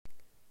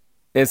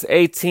It's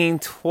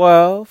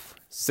 1812,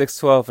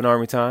 6:12 in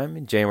Army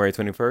time, January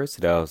 21st,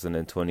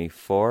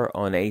 2024,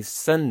 on a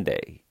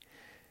Sunday.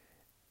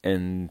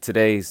 And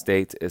today's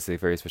date is a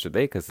very special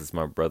day because it's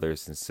my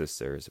brother's and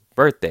sister's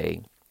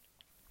birthday.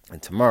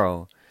 And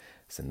tomorrow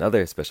is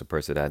another special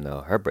person that I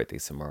know. Her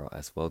birthday's tomorrow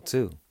as well,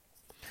 too.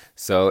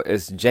 So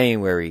it's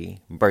January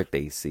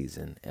birthday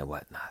season and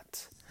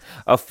whatnot.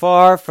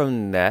 Far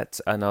from that,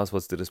 I know I was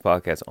supposed to do this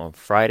podcast on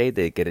Friday.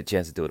 Did get a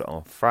chance to do it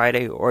on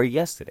Friday or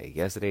yesterday.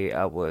 Yesterday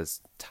I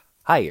was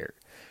tired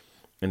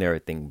and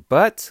everything.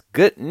 But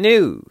good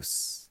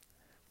news.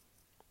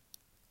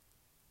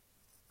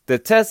 The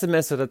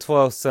testaments of the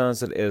 12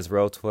 sons of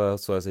Israel,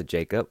 12 sons of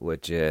Jacob,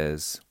 which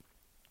is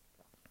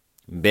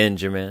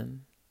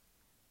Benjamin,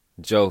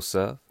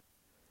 Joseph,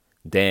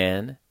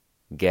 Dan,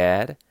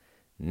 Gad,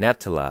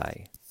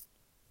 Naphtali,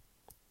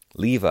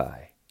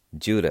 Levi,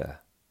 Judah,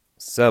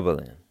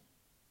 Zebulun,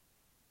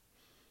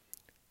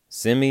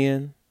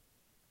 Simeon,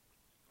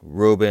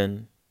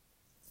 Reuben.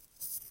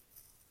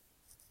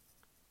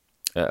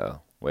 Wait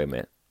a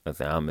minute. I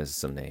think I'm missing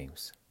some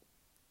names.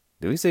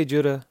 Did we say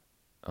Judah?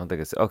 I don't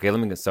think it's okay. Let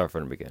me start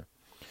from the beginning.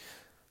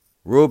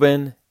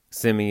 Reuben,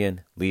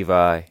 Simeon,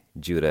 Levi,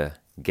 Judah,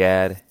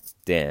 Gad,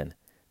 Dan,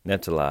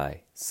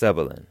 Naphtali,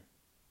 Zebulun,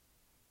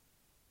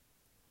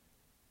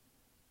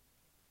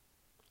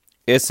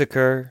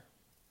 Issachar,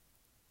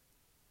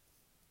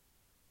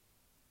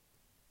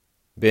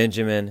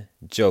 Benjamin,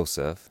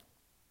 Joseph.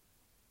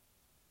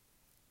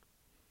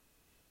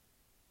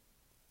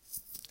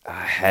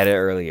 I had it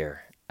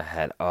earlier. I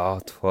had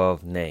all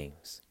 12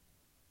 names.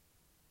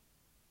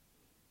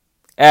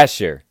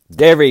 Asher.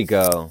 There we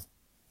go.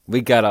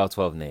 We got all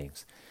 12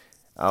 names.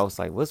 I was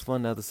like, what's one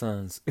of the other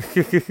sons?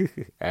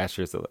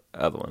 Asher's the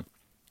other one.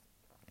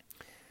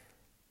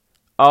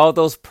 All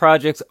those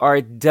projects are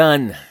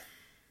done.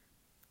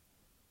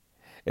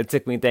 It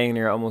took me dang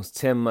near almost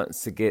 10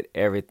 months to get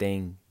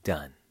everything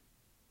done.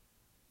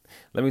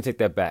 Let me take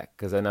that back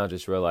because I now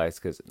just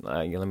realized,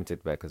 let me take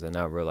that back because I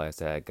now realized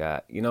that I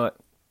got, you know what?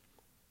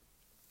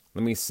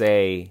 Let me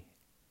say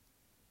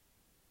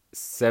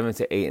 7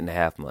 to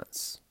 8.5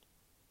 months.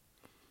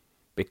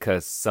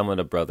 Because some of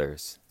the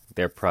brothers,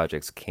 their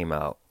projects came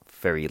out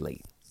very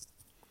late.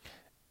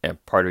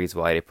 And part of the reason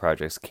why their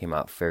projects came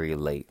out very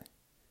late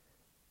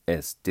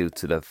is due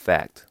to the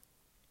fact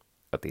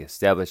of the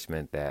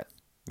establishment that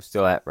we're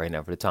still at right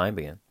now for the time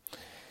being.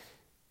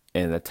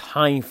 And the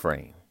time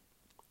frame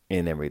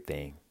and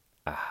everything,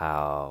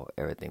 how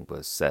everything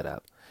was set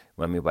up.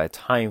 What I mean by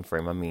time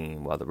frame, I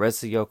mean while the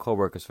rest of your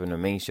coworkers from the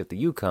main shift that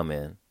you come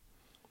in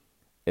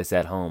is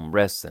at home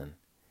resting,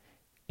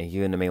 and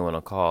you and the main one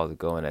on call to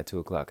go in at 2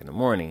 o'clock in the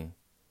morning,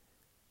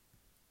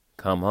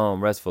 come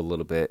home, rest for a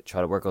little bit,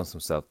 try to work on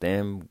some stuff,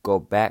 then go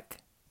back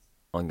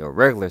on your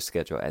regular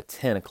schedule at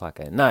 10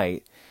 o'clock at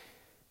night.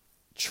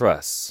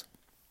 Trust,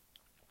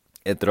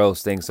 it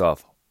throws things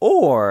off.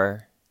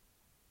 Or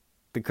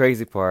the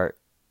crazy part,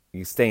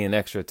 you stay in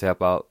extra to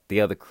help out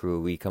the other crew.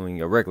 We come in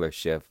your regular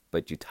shift,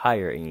 but you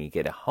tired and you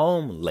get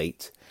home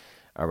late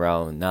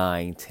around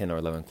 9, 10, or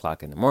 11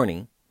 o'clock in the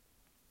morning.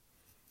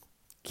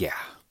 Yeah.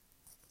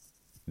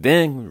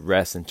 Then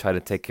rest and try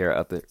to take care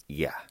of the,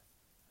 yeah.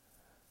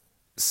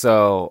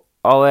 So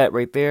all that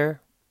right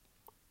there,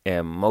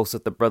 and most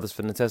of the brothers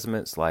from the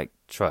Testaments, like,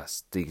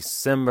 trust,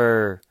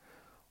 December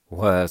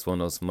was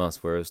one of those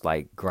months where it's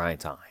like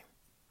grind time.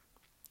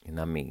 And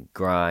I mean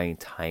grind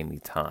timey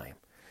time.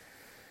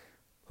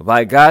 But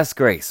by God's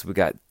grace, we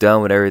got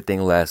done with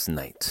everything last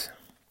night.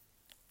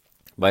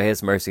 By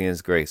His mercy and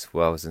His grace,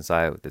 while I was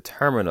inside the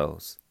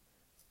terminals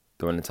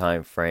during the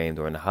time frame,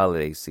 during the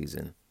holiday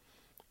season,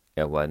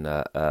 and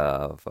whatnot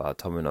of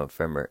October,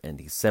 November, and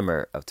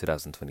December of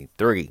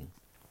 2023.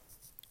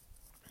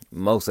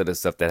 Most of the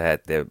stuff that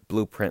had their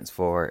blueprints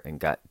for and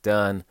got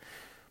done.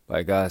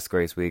 By God's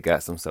grace, we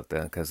got some stuff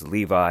done because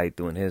Levi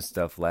doing his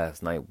stuff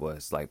last night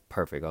was like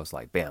perfect. I was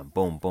like, bam,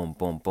 boom, boom,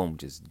 boom, boom,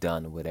 just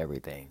done with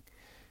everything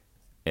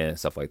and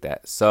stuff like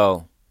that.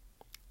 So,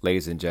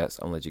 ladies and gents,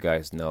 I'm going to let you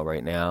guys know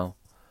right now.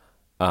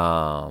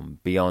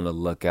 Be on the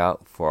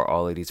lookout for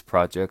all of these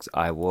projects.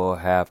 I'll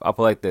put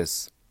like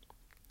this.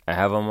 I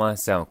have on my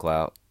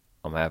SoundCloud.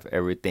 I'm going to have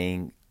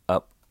everything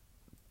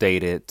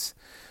updated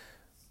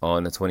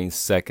on the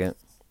 22nd.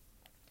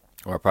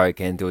 Or I probably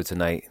can't do it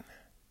tonight.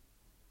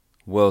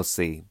 We'll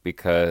see.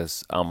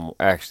 Because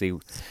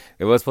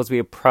it was supposed to be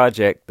a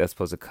project that's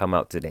supposed to come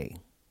out today.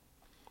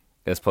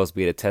 It's supposed to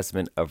be the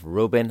Testament of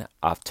Reuben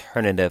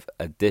Alternative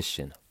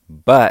Edition.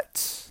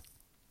 But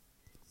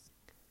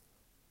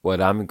what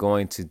I'm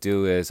going to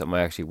do is I'm going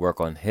to actually work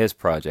on his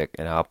project.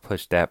 And I'll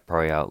push that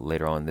probably out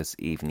later on this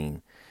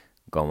evening.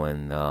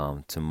 Going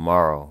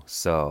tomorrow.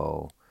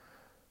 So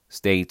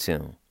stay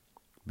tuned.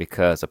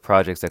 Because the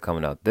projects that are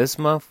coming out this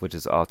month, which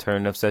is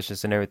alternative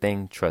sessions and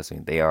everything, trust me,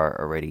 they are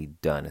already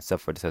done.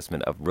 Except for the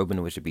Testament of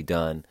Reuben, which should be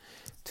done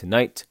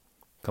tonight.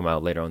 Come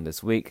out later on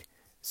this week.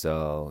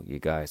 So you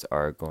guys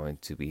are going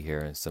to be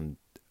hearing some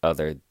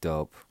other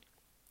dope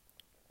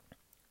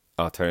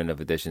alternative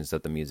editions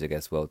of the music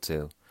as well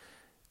too.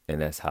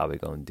 And that's how we're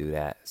going to do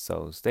that.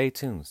 So stay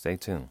tuned. Stay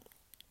tuned.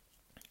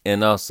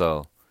 And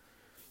also,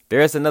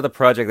 there's another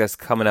project that's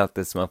coming out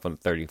this month on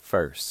the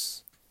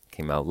 31st.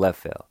 Came out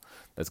left field.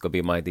 That's going to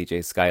be my DJ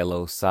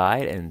Skylo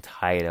side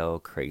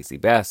entitled Crazy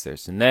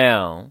Bastards.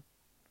 Now,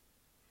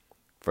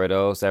 for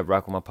those that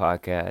rock with my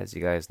podcast,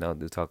 you guys know,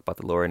 do talk about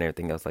the lore and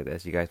everything else like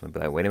that. So you guys might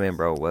be like, wait a minute,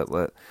 bro,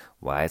 what?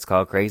 Why it's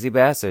called Crazy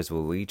Bastards?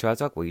 What you try to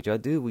talk? What you try to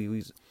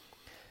do?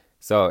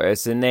 So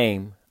it's the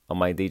name on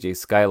my DJ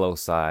Skylo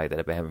side that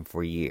I've been having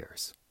for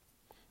years.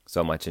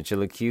 So on my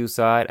Chinchilla Q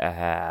side, I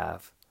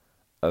have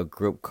a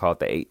group called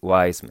the Eight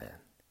Wise Men.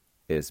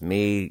 It's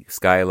me,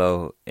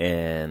 Skylo,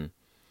 and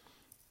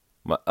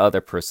my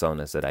other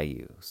personas that I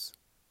use.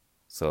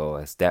 So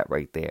it's that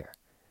right there.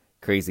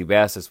 Crazy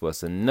Bastards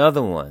was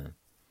another one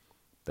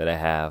that I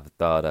have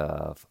thought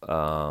of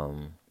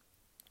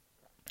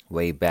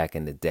way back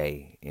in the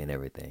day and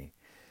everything.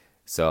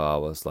 So I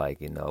was like,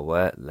 you know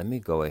what? Let me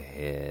go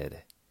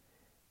ahead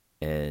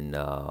and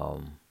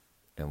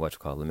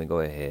let me go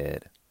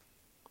ahead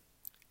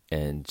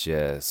and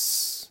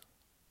just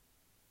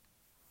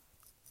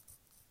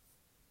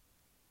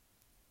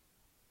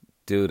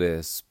do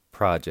this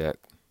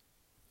project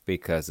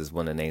because it's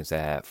one of the names I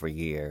had for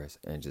years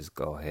and just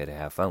go ahead and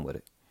have fun with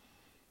it.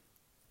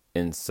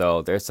 And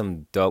so there's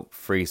some dope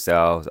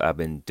freestyles I've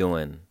been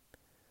doing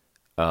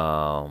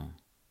when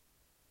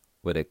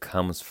it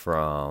comes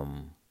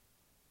from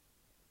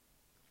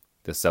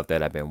the stuff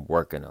that I've been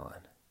working on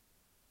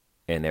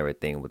and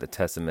everything with the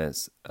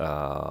testaments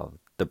of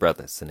the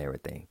brothers and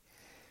everything.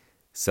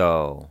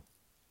 So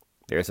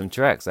there's some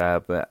tracks I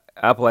play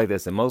like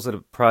this, and most of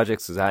the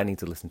projects is I need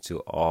to listen to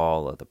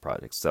all of the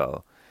projects.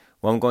 So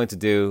what I'm going to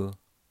do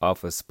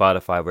off of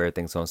Spotify, where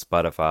everything's on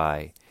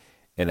Spotify,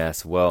 and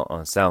as well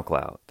on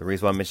SoundCloud. The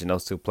reason why I mention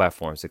those two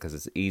platforms is because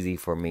it's easy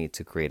for me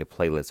to create a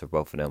playlist of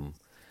both of them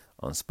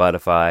on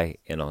Spotify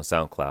and on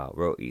SoundCloud.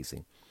 Real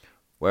easy.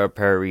 Where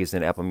per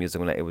reason, Apple Music,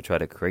 when I'm able to try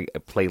to create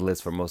a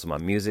playlist for most of my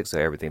music, so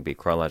everything be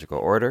chronological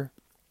order.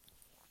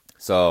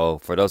 So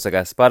for those that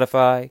got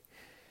Spotify,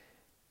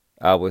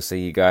 I will say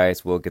you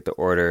guys will get the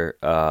order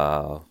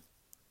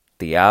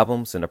the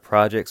albums and the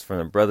projects from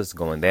the brothers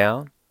going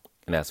down,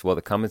 and as well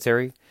the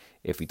commentary.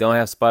 If you don't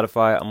have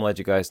Spotify, I'm going to let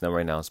you guys know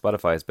right now,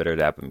 Spotify is better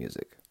than Apple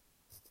Music.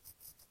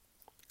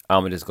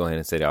 I'm going to just go ahead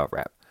and say that out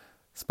rap.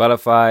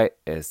 Spotify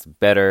is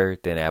better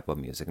than Apple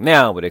Music.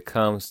 Now, when it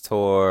comes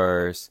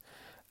towards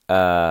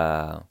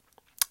us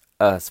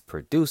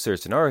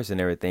producers and artists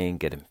and everything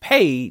getting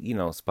paid,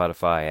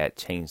 Spotify had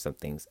changed some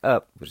things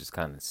up, which is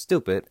kind of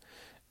stupid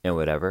and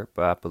whatever.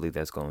 But I believe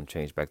that's going to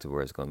change back to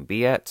where it's going to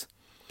be at.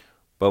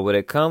 But when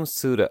it comes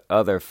to the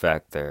other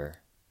factor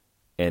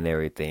and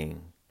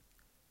everything,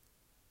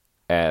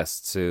 as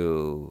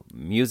to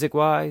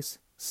music-wise,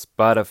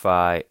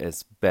 Spotify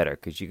is better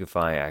because you can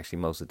find actually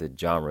most of the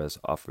genres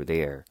off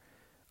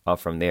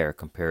from there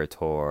compared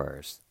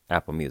towards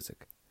Apple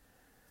Music.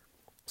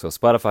 So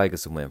Spotify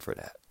gets a win for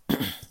that.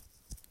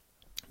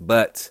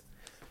 But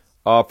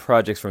all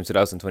projects from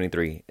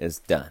 2023 is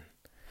done.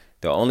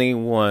 The only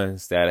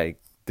ones that I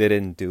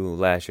didn't do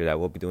last year that I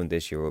will be doing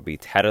this year will be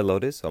Tattered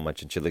Lotus on my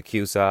Chinchilla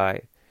Q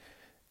side,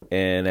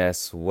 and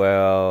as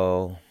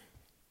well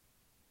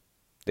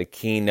the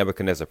King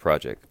Nebuchadnezzar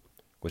project,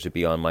 which would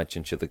be on my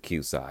Chinchilla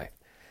Q side.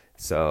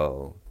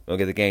 So don't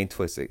get the game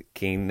twisted.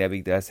 King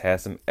Nebi does have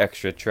some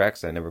extra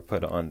tracks I never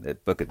put on the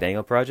Book of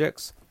Daniel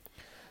projects.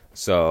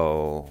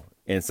 So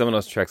in some of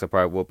those tracks I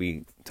probably will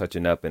be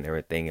touching up and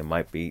everything, and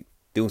might be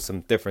doing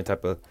some different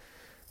type of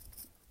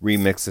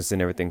remixes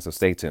and everything. So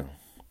stay tuned.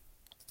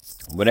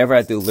 Whenever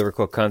I do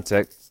lyrical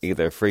content,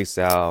 either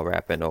freestyle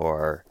rapping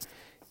or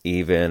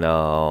even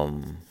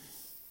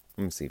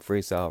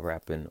freestyle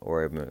rapping,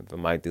 or if I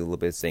might do a little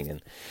bit of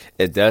singing,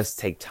 it does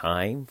take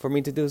time for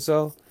me to do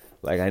so.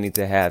 Like, I need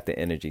to have the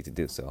energy to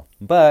do so.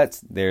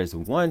 But there's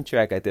one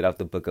track I did off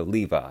the Book of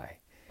Levi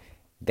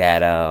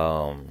that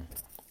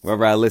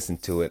whenever I listen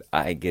to it,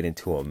 I get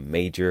into a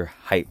major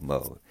hype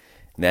mode.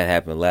 And that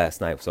happened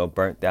last night. So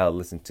burnt out,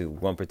 listened to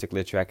one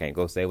particular track. I ain't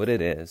gonna say what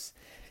it is.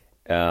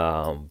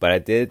 But I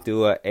did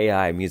do an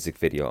AI music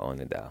video on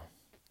it though.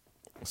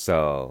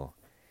 So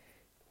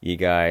you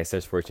guys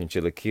search for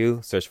Chinchilla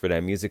Q, search for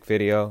that music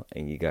video,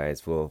 and you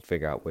guys will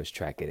figure out which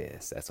track it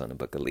is. That's on the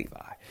Book of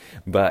Levi.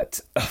 But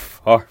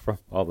far from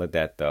all of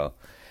that though,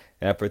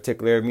 that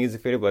particular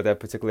music video, but that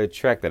particular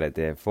track that I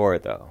did for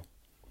it though,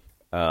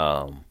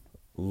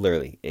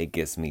 literally it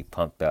gets me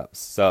pumped up.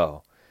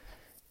 So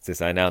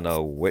since I now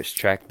know which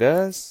track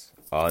does,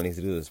 all I need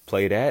to do is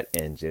play that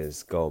and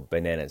just go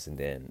bananas and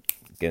then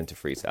get into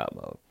freestyle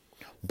mode.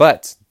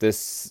 But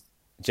this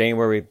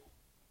January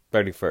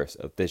 31st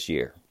of this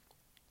year,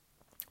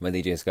 my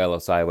DJ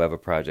Skylo side will have a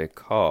project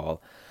called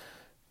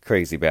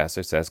Crazy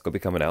Bastards. That's going to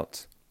be coming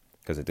out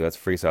because I do have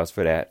freestyles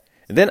for that.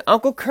 And then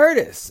Uncle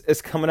Curtis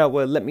is coming out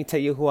with Let Me Tell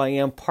You Who I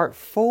Am Part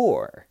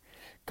 4.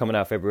 Coming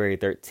out February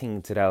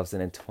 13,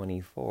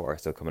 2024.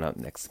 So coming out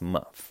next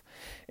month.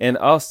 And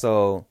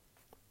also,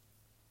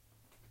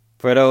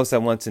 for those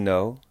that want to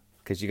know,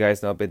 because you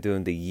guys know I've been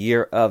doing the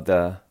year of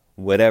the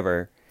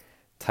whatever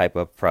type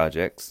of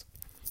projects.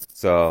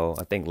 So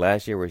I think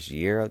last year was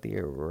Year of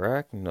the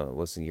Reckoning. No, it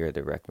wasn't Year of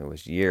the Reckoning. It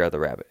was Year of the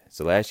Rabbit.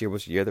 So last year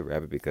was Year of the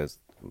Rabbit because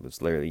it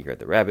was literally Year of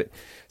the Rabbit.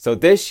 So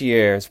this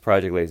year's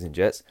project, ladies and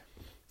gents,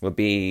 will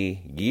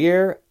be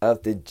Year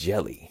of the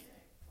Jelly.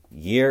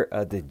 Year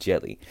of the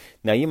Jelly.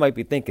 Now you might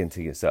be thinking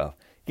to yourself,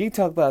 you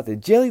talk about the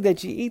jelly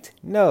that you eat?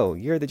 No,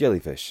 you're the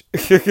jellyfish.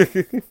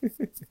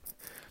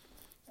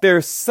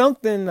 There's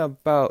something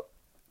about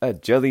a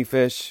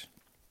jellyfish.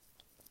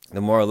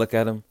 The more I look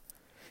at them,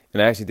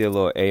 and I actually did a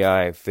little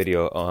AI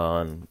video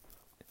on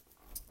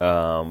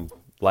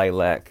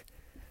lilac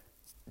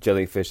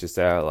jellyfishes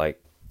that are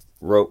like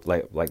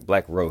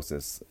black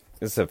roses.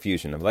 It's a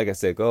fusion of, like I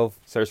said, go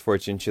search for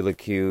Chinchilla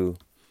Q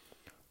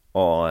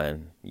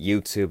on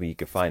YouTube and you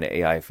can find an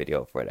AI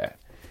video for that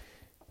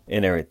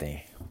and everything.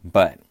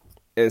 But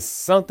it's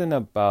something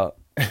about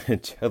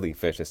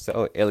jellyfish. It's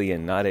so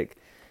alienatic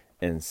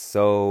and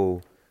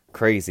so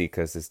crazy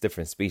because it's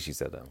different species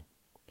of them.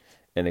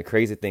 And the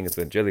crazy thing is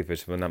with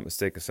jellyfish, if I'm not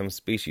mistaken, some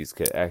species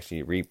could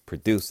actually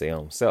reproduce their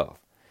own self.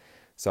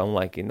 So I'm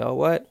like, you know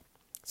what?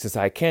 Since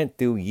I can't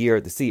do Year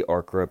of the Sea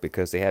Orca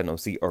because they have no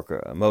sea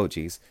orca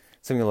emojis,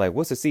 something like,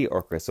 what's a sea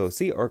orca? So a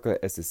sea orca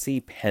is the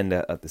sea panda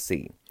of the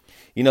sea.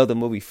 You know the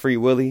movie Free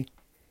Willy?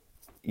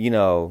 You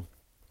know,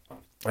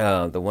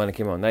 the one that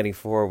came out in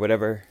 94 or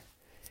whatever?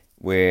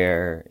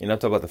 Where, and I'm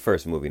talking about the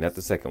first movie, not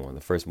the second one.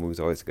 The first movie was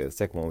always good. The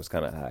second one was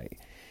kind of high.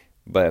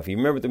 But if you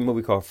remember the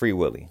movie called Free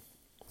Willy,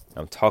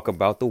 I'm talking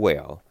about the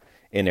whale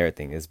and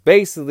everything. It's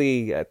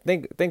basically, I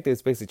think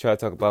it's basically trying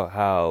to talk about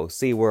how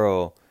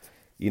SeaWorld,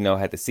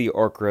 had the sea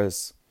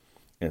orcas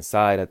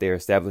inside of their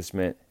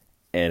establishment,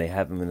 and they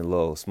have them in the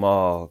little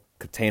small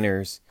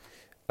containers,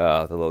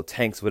 the little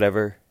tanks,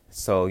 whatever.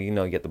 So, you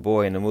get the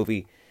boy in the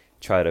movie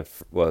try to,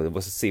 well, it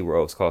was a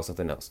SeaWorld, it's called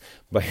something else.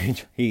 But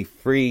he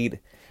freed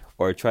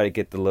or tried to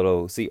get the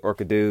little sea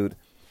orca dude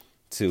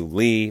to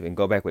leave and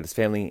go back with his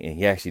family, and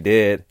he actually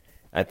did.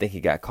 I think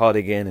he got caught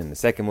again in the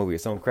second movie or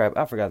some crap.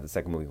 I forgot the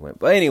second movie went.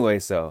 But anyway,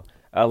 so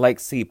I like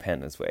sea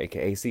pandas,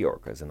 aka sea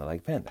orcas, and I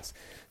like pandas.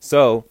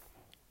 So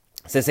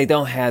since they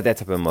don't have that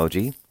type of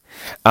emoji,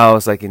 I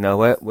was like, you know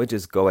what? We'll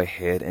just go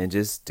ahead and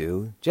just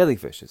do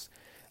jellyfishes.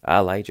 I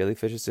like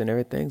jellyfishes and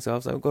everything, so I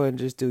was like, go ahead and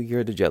just do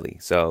Year of the Jelly.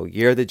 So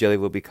Year of the Jelly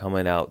will be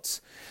coming out.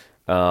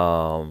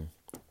 Dang.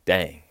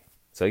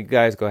 So you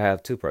guys go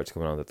have two parts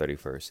coming on the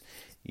 31st.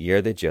 Year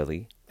of the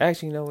Jelly.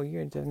 Actually, you know what?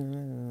 Year of the Jelly.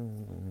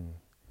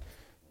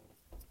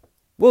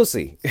 We'll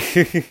see.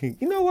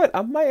 You know what?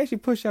 I might actually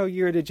push out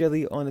Year of the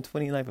Jelly on the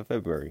 29th of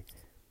February.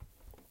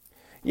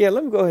 Yeah,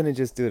 let me go ahead and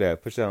just do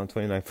that. Push it out on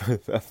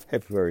 29th of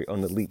February on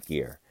the leap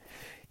year.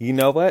 You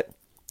know what?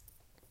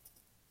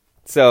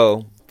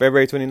 So,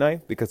 February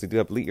 29th, because we do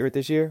have leap year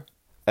this year,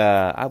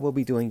 I will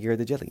be doing Year of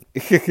the Jelly.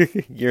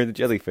 Year of the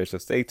Jellyfish, so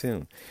stay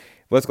tuned.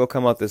 What's going to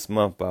come out this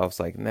month? But I was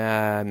like,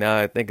 nah, now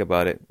I think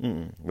about it.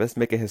 Let's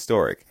make it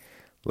historic.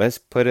 Let's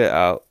put it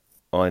out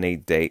on a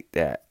date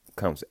that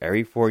comes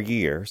every 4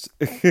 years.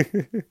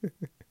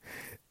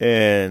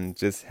 And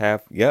just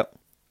let's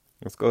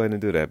go ahead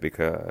and do that,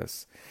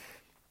 because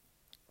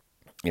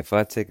if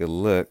I take a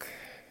look,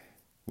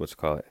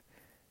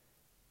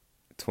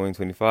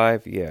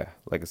 2025, yeah,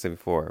 like I said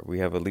before, we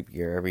have a leap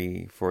year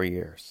every 4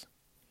 years.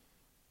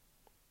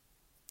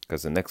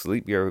 Because the next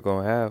leap year we're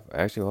going to have,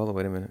 actually, hold on,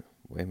 wait a minute.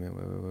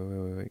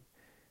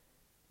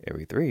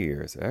 Every 3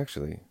 years,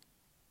 actually.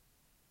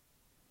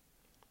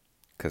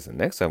 Because the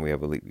next time we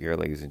have a leap year,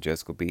 ladies and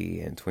gents, will be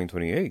in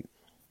 2028.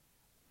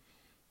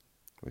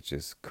 Which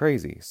is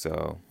crazy.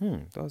 So,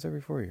 that was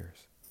every 4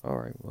 years. All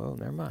right, well,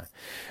 never mind.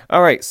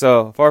 All right,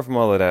 so far from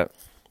all of that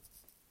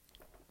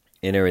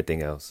and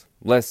everything else,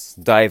 let's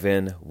dive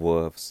in,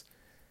 wolves,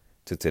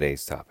 to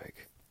today's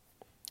topic.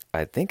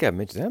 I think did I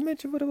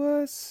mention what it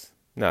was?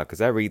 No,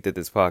 because I redid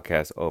this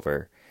podcast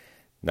over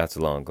not too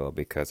long ago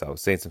because I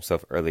was saying some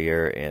stuff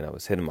earlier and I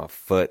was hitting my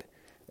foot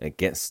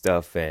against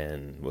stuff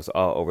and was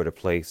all over the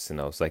place, and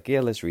I was like,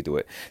 yeah, let's redo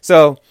it.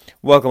 So,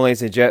 welcome,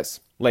 ladies and gents.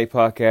 Late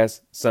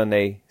podcast,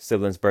 Sunday,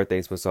 siblings'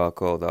 birthdays, what's all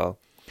called, though.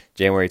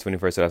 January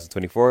 21st,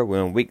 2024.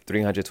 We're in week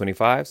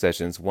 325,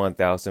 sessions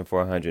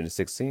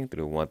 1,416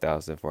 through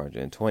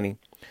 1,420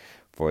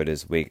 for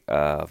this week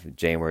of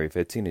January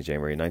 15th to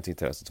January 19th,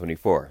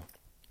 2024.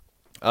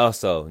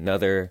 Also,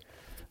 another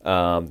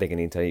thing I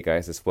need to tell you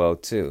guys as well,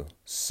 too.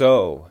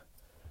 So,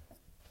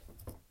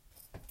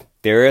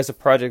 there is a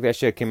project that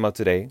should came out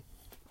today,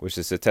 which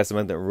is the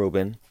Testament of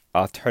Reuben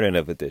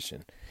Alternative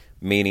Edition.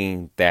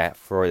 Meaning that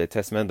for the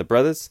Testament of the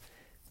Brothers,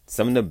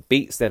 some of the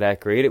beats that I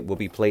created will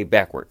be played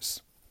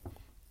backwards.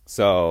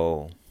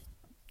 So,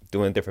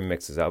 doing different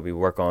mixes. I'll be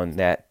working on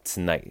that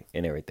tonight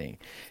and everything.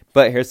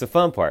 But here's the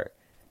fun part.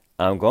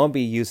 I'm going to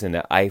be using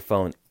the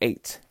iPhone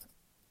 8,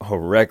 a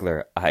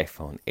regular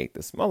iPhone 8,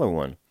 the smaller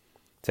one,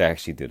 to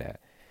actually do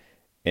that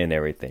and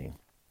everything.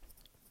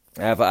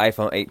 I have an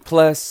iPhone 8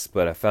 Plus,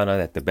 but I found out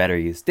that the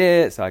battery is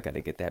dead, so I got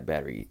to get that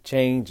battery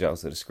changed,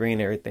 also the screen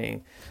and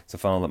everything. So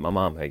phone that my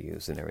mom had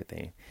used and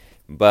everything.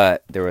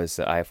 But there was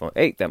an iPhone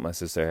 8 that my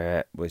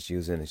sister was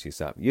using, and she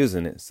stopped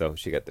using it, so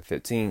she got the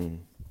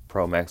 15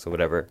 Pro Max or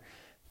whatever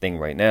thing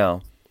right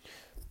now.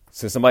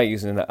 So somebody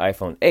using the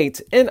iPhone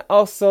 8, and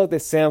also the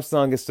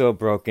Samsung is still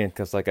broken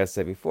because, like I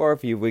said before, a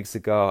few weeks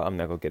ago, I'm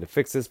not gonna get it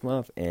fixed this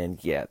month,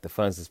 and yeah, the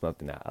funds this month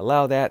do not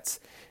allow that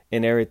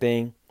and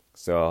everything.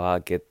 So I'll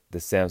get the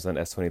Samsung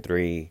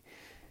S23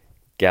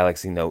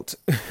 Galaxy Note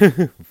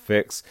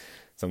fixed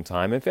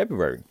sometime in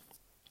February.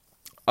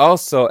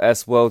 Also,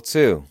 as well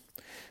too.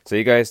 So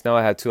you guys know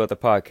I had two other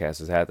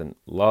podcasts. I had the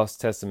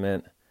Lost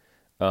Testament,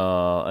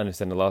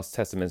 Understand the Lost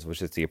Testaments,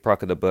 which is the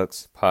Apocrypha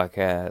Books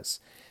podcast.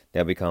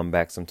 They'll be coming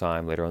back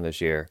sometime later on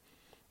this year.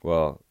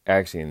 Well,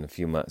 actually in a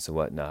few months or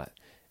whatnot.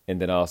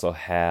 And then I also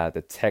have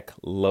the Tech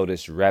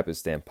Lotus Rapid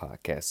Stand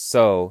podcast.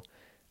 So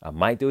I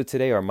might do it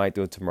today or I might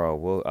do it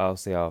tomorrow. I'll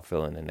see how I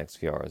feel in the next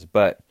few hours.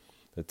 But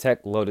the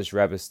Tech Lotus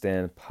Rapid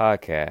Stand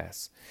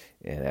podcast.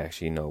 And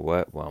actually, you know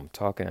what? While I'm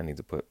talking, I need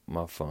to put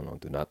my phone on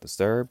Do Not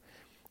Disturb.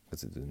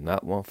 Because I do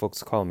not want folks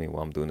to call me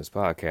while I'm doing this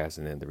podcast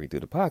and then to redo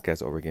the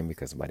podcast over again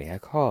because somebody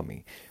had called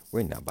me.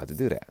 We're not about to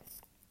do that.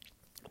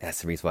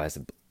 That's the reason why it's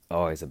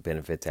always a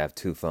benefit to have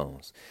two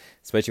phones,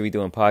 especially if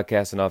you're doing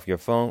podcasting off your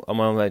phone. I'm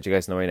gonna let you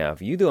guys know right now,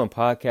 if you're doing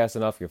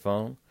podcasting off your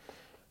phone,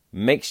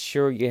 make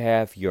sure you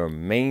have your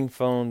main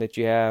phone that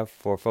you have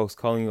for folks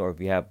calling you, or if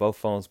you have both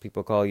phones,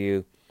 people call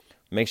you,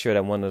 make sure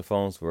that one of the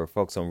phones where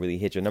folks don't really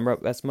hit your number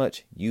up as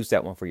much, use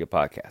that one for your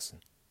podcasting.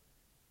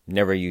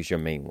 Never use your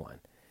main one.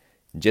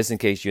 Just in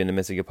case you're in the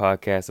midst of your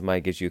podcast,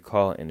 somebody gives you a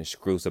call and it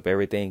screws up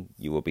everything,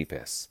 you will be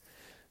pissed.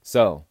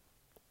 So,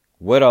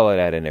 with all of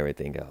that and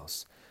everything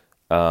else,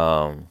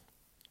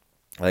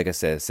 like I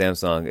said,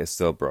 Samsung is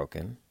still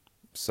broken,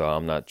 so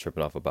I'm not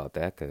tripping off about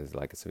that because,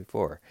 like I said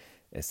before,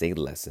 it's a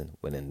lesson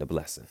within the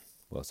blessing.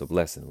 Well, it's a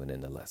blessing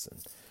within the lesson.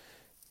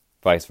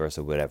 Vice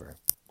versa, whatever.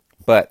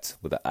 But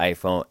with the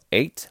iPhone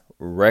 8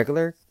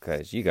 regular,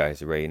 because you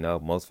guys already know,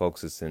 most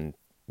folks is in,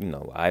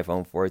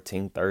 iPhone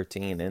 14,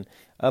 13, and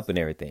up and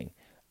everything.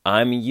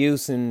 I'm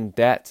using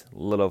that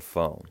little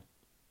phone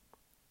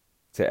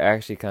to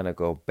actually kind of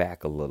go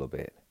back a little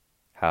bit.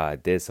 How I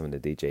did some of the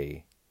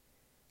DJ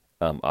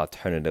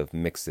alternative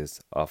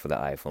mixes off of the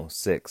iPhone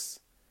 6,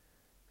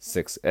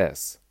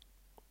 6S,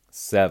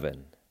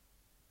 7,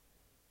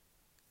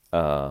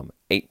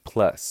 8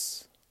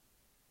 Plus,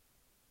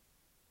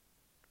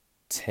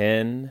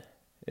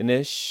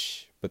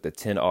 10-ish, but the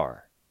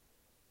 10R,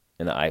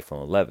 and the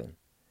iPhone 11.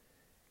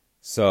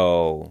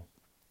 So,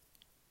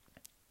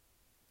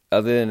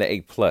 other than the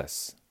 8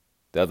 Plus,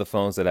 the other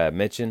phones that I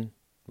mentioned,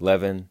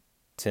 11,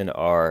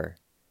 10R,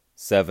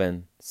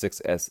 7,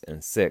 6S,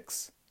 and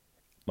 6,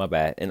 my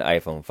bad, and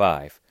iPhone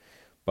 5.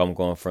 But I'm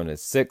going from the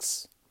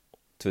 6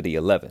 to the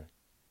 11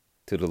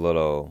 to the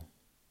little,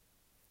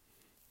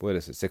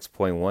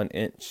 6.1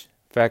 inch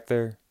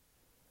factor?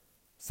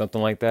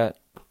 Something like that.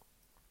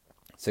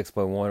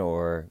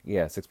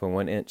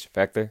 6.1 inch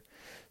factor.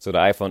 So the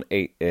iPhone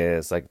 8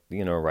 is like,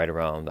 right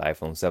around the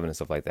iPhone 7 and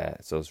stuff like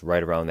that. So it's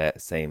right around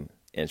that same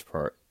inch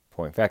per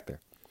point factor.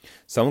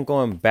 So I'm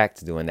going back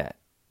to doing that.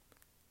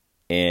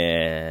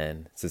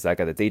 And since I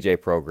got the DJ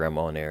program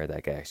on there that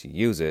I can actually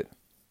use it,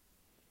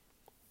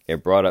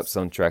 it brought up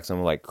some tracks.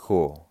 I'm like,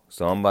 cool.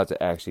 So I'm about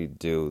to actually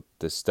do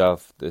the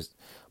stuff. I'm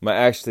going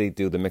to actually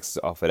do the mixes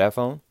off of that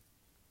phone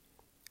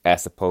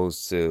as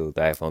opposed to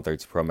the iPhone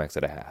 13 Pro Max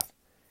that I have.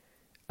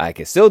 I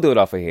can still do it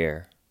off of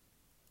here,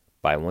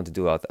 but I want to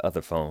do it off the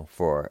other phone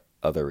for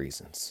other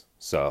reasons.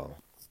 So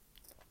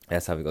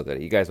that's how we go through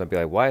it. You guys might be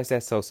like, why is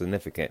that so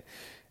significant?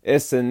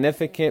 It's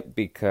significant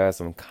because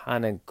I'm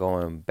kind of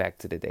going back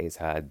to the days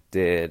how I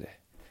did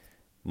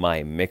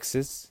my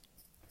mixes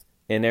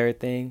and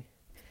everything.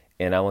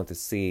 And I want to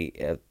see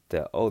if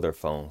the older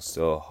phones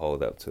still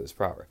hold up to its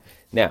proper.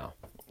 Now,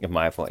 if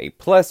my iPhone 8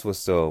 Plus was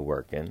still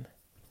working,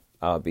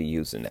 I'll be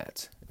using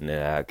that. And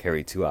then I'll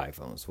carry two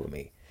iPhones with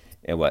me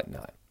and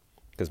whatnot.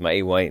 Because my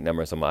 818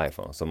 number is on my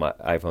iPhone. So my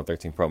iPhone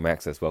 13 Pro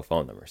Max has both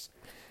phone numbers.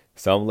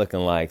 So I'm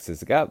looking like,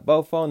 since I got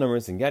both phone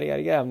numbers and yada,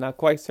 yada, yada, I'm not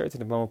quite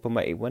certain if I'm going to put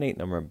my 818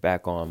 number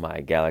back on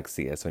my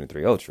Galaxy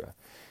S23 Ultra.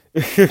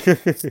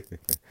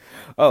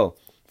 Oh,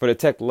 for the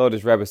Tech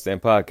Lotus Rapid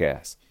Stand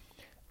podcast,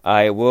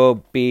 I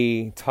will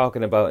be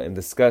talking about and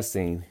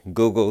discussing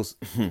Google's,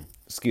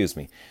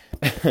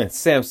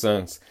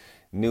 Samsung's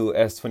new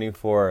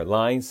S24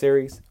 line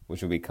series,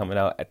 which will be coming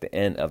out at the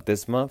end of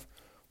this month,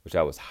 which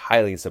I was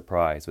highly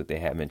surprised what they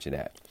had mentioned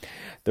that.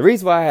 The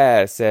reason why I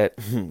had said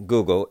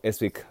Google is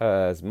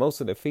because most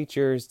of the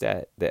features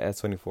that the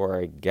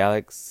S24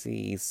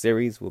 Galaxy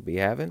series will be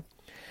having,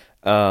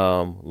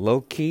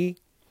 low key,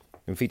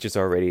 and features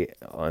already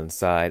on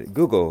side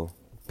Google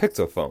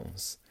Pixel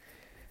phones.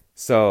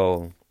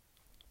 So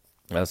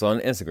I was on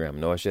Instagram.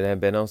 No, I should have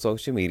been on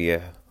social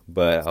media,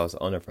 but I was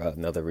on it for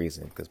another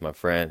reason because my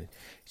friend,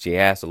 she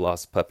has a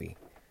lost puppy.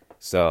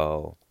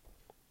 So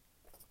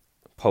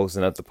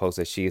posting up the post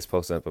that she is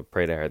posting up, but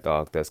pray that her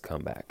dog does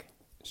come back.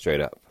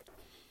 Straight up.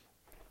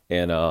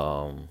 And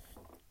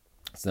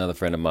it's another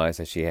friend of mine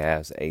that she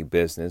has a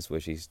business where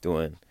she's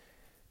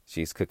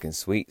cooking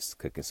sweets,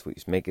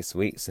 making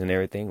sweets and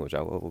everything, which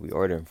I will be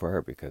ordering for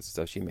her because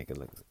so she make it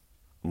look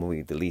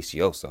muy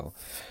delicioso.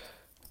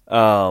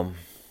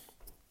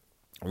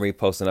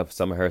 Reposting up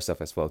some of her stuff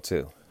as well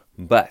too.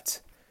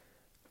 But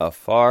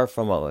far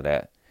from all of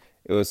that,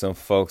 it was some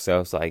folks that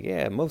was like,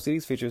 yeah, most of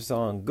these features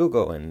are on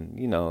Google and,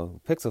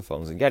 Pixel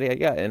phones and yada, yada,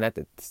 yada. And I had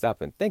to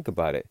stop and think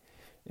about it.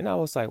 And I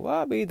was like, well,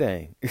 I'll be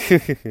dang.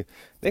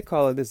 They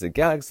call it this a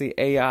Galaxy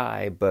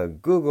AI,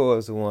 but Google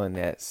is the one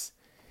that's,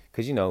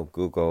 because,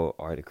 Google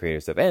are the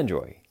creators of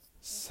Android.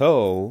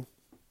 So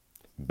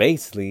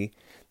basically,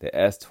 the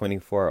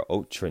S24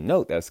 Ultra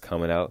Note that's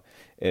coming out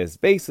is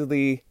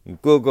basically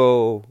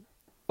Google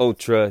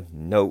Ultra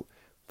Note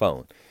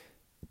phone.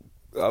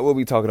 We'll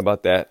be talking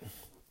about that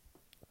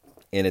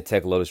in a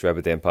Tech Lotus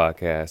Rapid Dan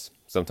podcast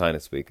sometime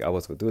this week. I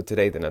was going to do it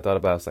today, then I thought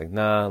about it. I was like,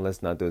 nah,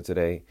 let's not do it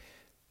today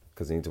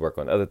because I need to work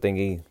on other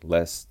thingy.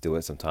 Let's do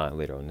it sometime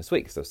later on this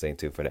week. So stay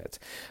tuned for that.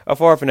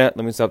 Far from that,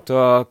 let me stop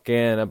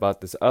talking about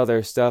this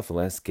other stuff.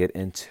 Let's get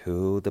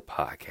into the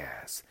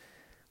podcast.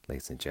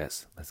 Ladies and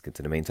gents, let's get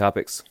to the main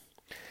topics.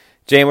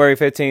 January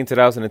 15,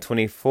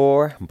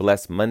 2024.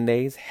 Blessed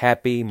Mondays.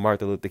 Happy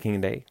Martin Luther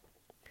King Day.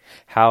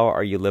 How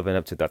are you living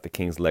up to Dr.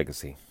 King's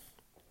legacy?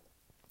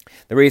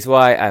 The reason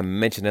why I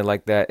mention it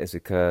like that is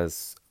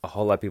because a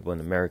whole lot of people in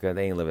America,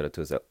 they ain't living up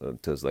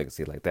to his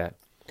legacy like that.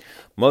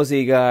 Most of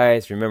you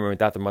guys remember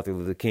Dr. Martin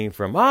Luther King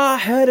from I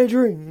Had a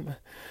Dream.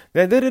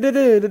 But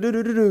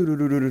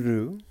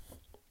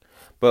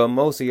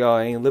most of y'all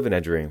ain't living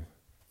that dream.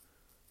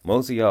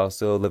 Most of y'all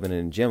still living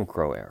in the Jim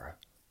Crow era.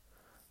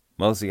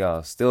 Most of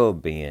y'all still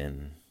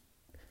being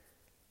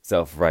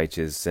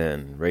self-righteous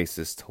and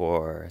racist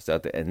towards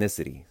other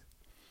ethnicities.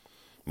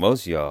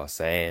 Most of y'all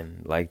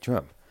saying, like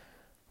Trump,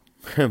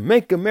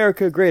 make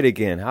America great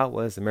again. How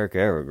was America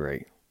ever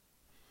great?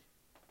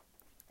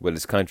 Well,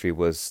 this country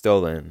was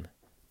stolen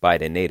by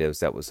the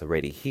natives that was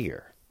already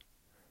here.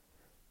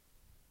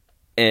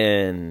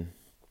 And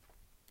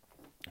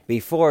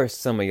before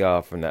some of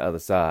y'all from the other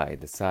side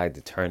decide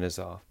to turn this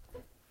off,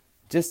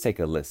 just take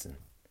a listen.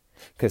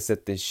 Because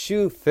if the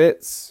shoe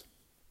fits,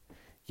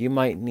 you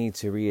might need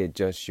to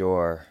readjust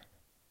your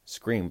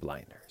screen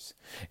blinders.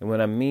 And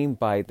what I mean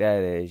by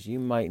that is you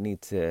might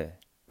need to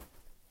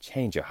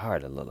change your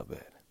heart a little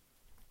bit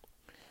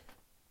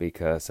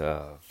because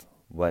of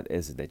what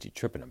is it that you're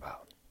tripping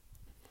about.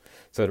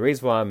 So the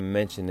reason why I'm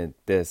mentioning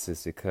this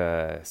is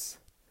because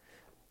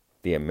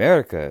the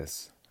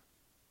Americas,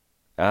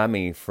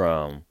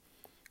 from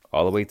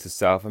all the way to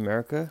South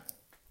America,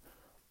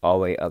 all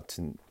the way up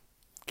to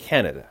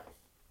Canada.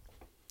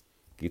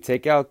 You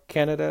take out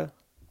Canada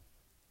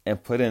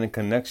and put in a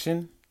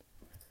connection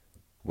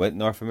with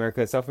North America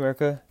and South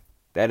America,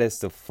 that is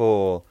the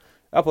full.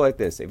 I'll put it like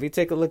this. If you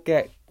take a look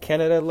at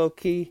Canada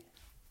low-key,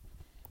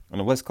 on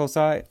the west coast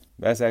side,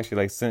 that's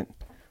actually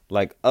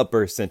like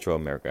upper Central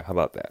America. How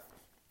about that?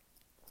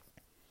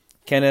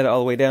 Canada all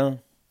the way down,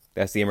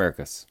 that's the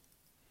Americas.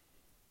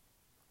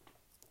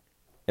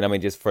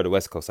 And just for the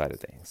west coast side of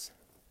things.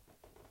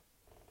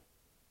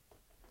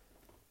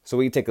 So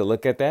when you take a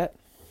look at that,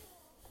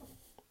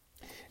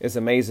 it's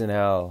amazing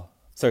how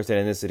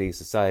certain ethnicities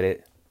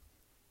decided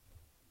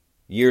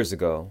years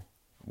ago,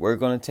 we're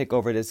going to take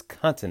over this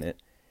continent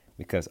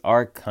because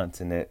our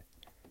continent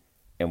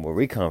and where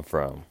we come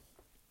from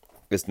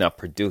is not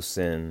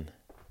producing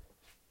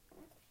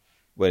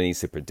what it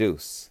needs to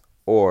produce.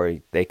 Or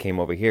they came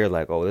over here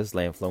like, oh, this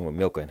land flowing with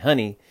milk and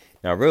honey.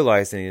 Now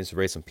realizing they need to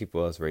raise some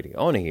people that's already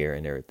on here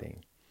and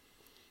everything.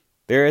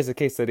 There is a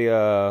case study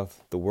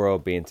of the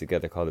world being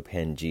together called the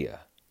Pangea.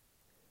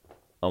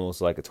 Almost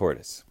like a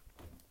tortoise.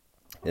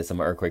 There's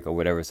some earthquake or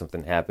whatever,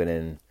 something happened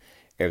and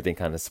everything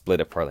kind of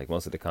split apart. Like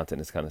most of the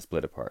continent is kind of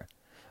split apart.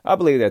 I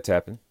believe that's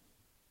happened.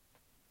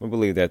 I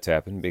believe that's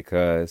happened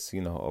because,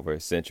 over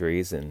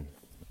centuries and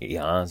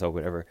eons or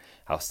whatever,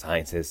 how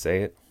scientists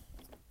say it,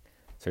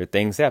 certain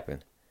things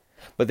happen.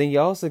 But then you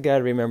also got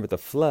to remember the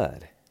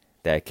flood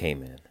that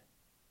came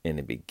in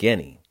the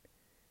beginning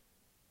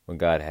when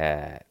God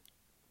had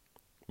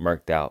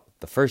marked out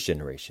the first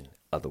generation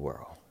of the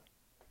world.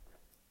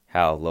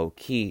 How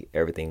low-key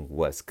everything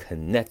was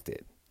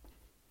connected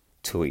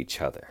to each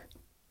other,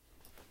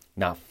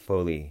 not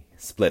fully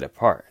split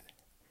apart.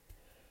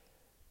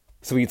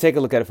 So when you take a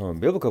look at it from a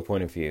biblical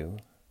point of view,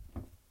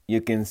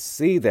 you can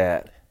see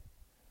that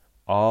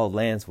all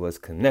lands was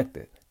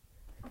connected.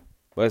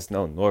 But it's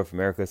no North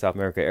America, South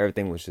America,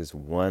 everything was just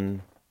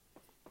one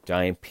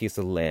giant piece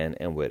of land,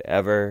 and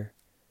whatever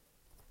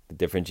the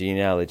different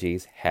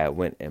genealogies had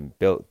went and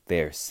built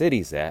their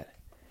cities at,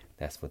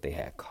 that's what they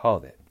had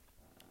called it.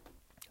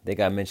 They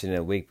got mentioned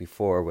a week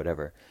before or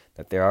whatever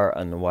that there are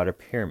underwater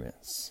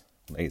pyramids,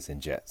 ladies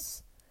and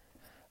gents,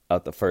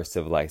 of the first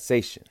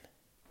civilization.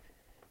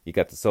 You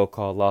got the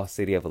so-called lost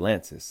city of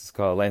Atlantis. It's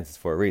called Atlantis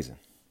for a reason.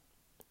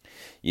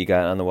 You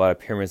got underwater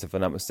pyramids, if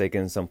I'm not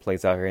mistaken, some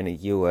place out here in the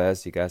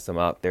U.S. You got some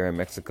out there in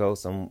Mexico,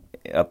 some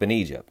up in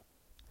Egypt.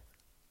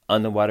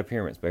 Underwater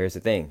pyramids. But here's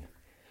the thing.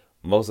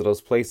 Most of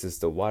those places,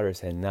 the waters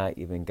had not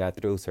even got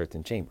through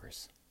certain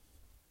chambers.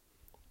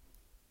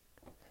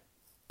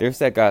 There's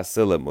that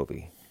Godzilla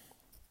movie.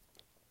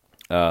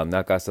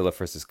 Not Godzilla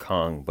versus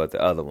Kong, but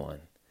the other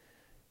one.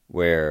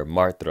 Where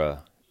Mothra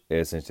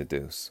is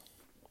introduced.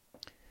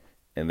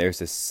 And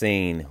there's a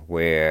scene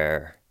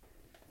where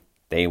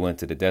They went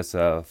to the depths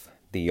of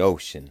the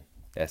ocean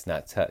that's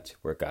not touched,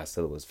 where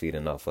Godzilla was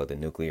feeding off of the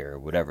nuclear or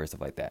whatever,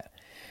 stuff like that.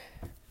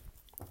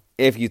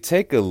 If you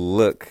take a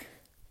look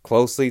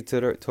closely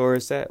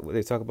towards that, when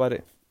they talk about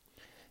it,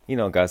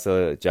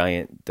 Godzilla, a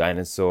giant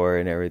dinosaur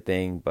and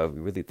everything, but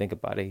we really think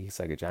about it, he's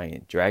like a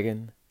giant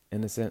dragon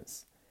in a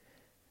sense.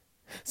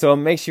 So it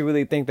makes you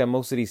really think that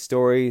most of these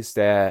stories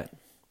that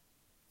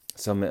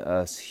some of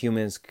us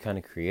humans kind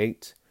of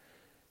create,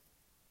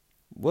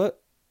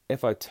 what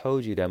if I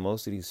told you that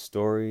most of these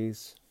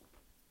stories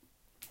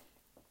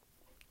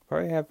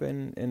probably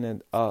happen in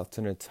an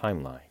alternate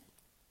timeline?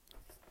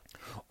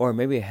 Or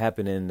maybe it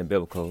happened in the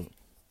biblical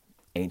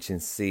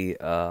anciency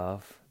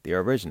of the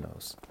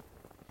originals.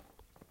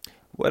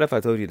 What if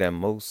I told you that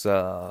most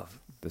of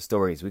the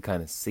stories we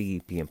kind of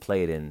see being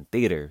played in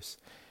theaters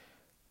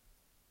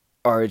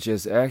are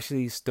just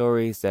actually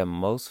stories that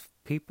most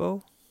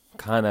people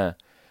kind of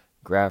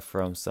grab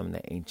from some of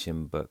the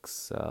ancient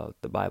books,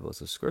 the Bible,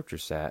 the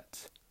scriptures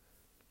that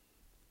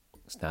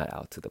it's not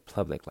out to the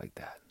public like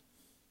that,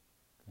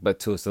 but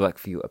to a select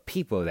few of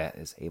people that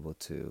is able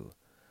to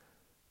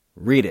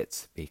read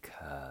it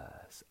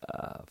because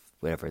of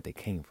wherever they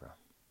came from.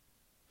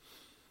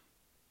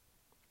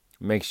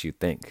 Makes you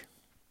think.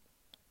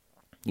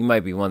 You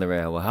might be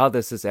wondering, well, how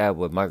does this add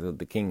with Martin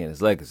Luther King and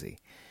his legacy?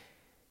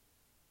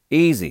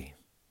 Easy.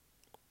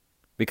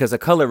 Because of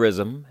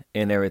colorism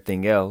and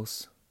everything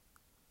else,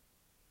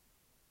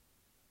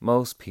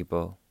 most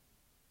people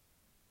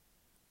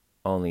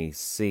only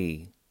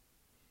see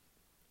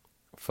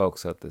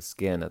folks of the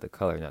skin, of the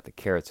color, not the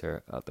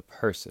character of the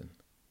person.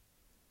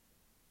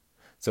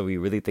 So we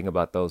really think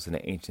about those in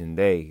the ancient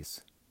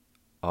days,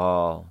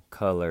 all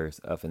colors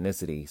of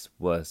ethnicities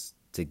was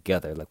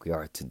together like we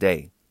are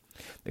today.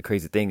 The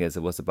crazy thing is,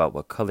 it was about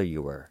what color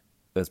you were.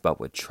 It was about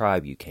what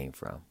tribe you came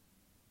from.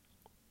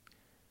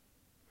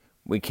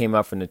 We came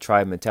out from the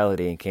tribe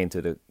mentality and came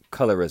to the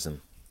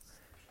colorism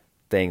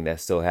thing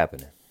that's still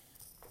happening.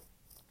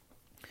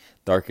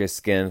 Darker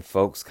skinned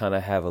folks kind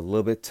of have a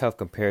little bit tough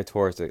compared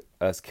towards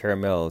us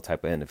caramel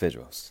type of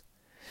individuals.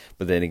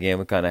 But then again,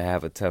 we kind of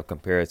have a tough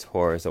compared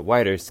towards a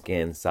whiter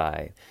skinned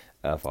side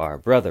of our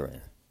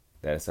brethren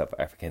that is of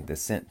African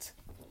descent.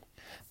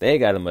 They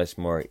got a much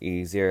more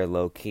easier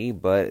low key,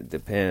 but it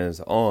depends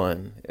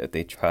on if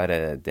they try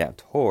to adapt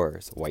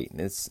towards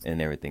whiteness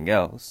and everything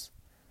else.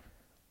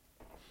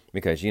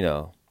 Because,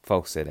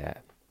 folks say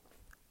that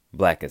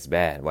black is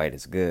bad, white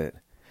is good.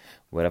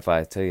 What if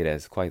I tell you that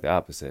it's quite the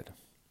opposite?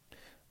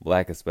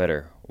 Black is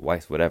better,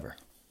 white's whatever.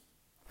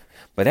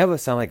 But that would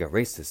sound like a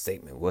racist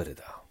statement, would it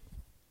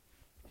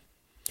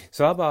though?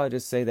 So how about I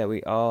just say that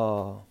we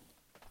all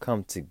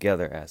come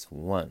together as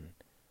one.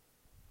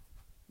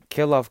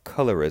 Kill off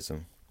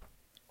colorism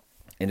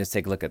and just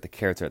take a look at the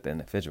character of the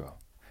individual.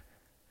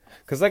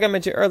 Because like I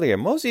mentioned earlier,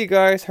 most of you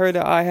guys heard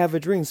the I Have a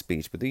Dream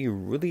speech, but do you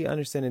really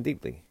understand it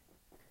deeply?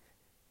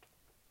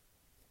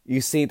 You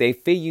see, they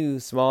feed you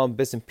small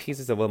bits and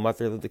pieces of what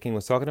Martin Luther King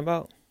was talking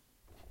about.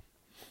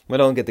 But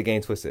don't get the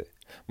game twisted.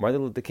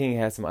 Martin Luther King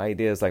had some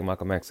ideas like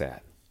Malcolm X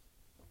had.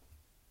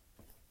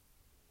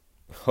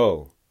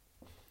 Oh,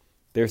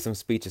 there's some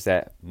speeches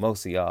that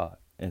most of y'all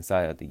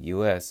inside of the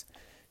U.S.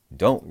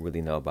 don't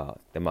really know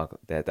about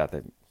that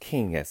Dr.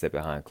 King has said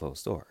behind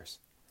closed doors.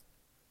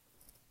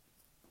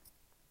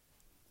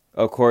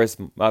 Of course,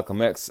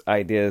 Malcolm X's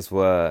ideas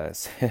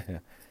was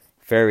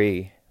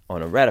very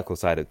on a radical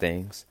side of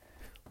things,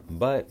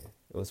 but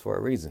it was for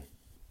a reason.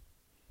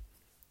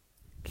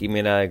 He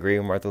may not agree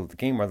with Martin Luther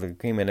King. Martin Luther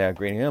King may not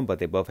agree with him, but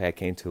they both had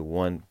came to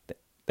one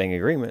thing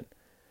agreement.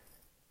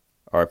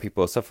 Are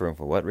people suffering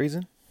for what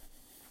reason?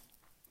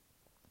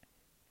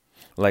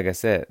 Like I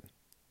said,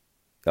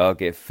 y'all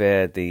get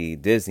fed the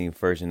Disney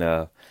version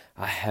of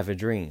I Have a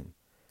Dream.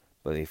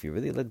 But if you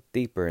really look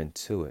deeper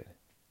into it,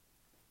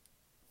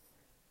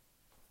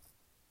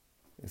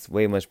 it's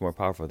way much more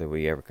powerful than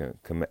we ever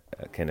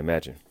can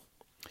imagine.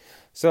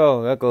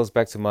 So that goes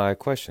back to my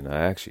question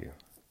I asked you.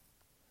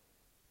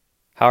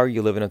 How are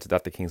you living up to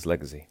Dr. King's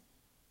legacy?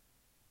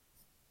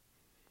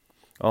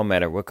 No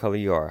matter what color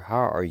you are,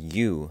 how are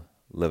you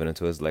living up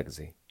to his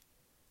legacy?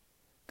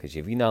 Because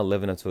if you're not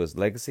living up to his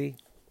legacy,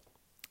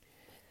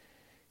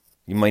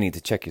 you might need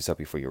to check yourself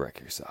before you wreck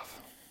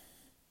yourself.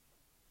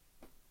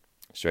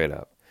 Straight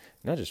up.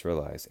 And I just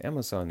realized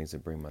Amazon needs to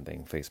bring my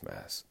dang face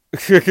mask.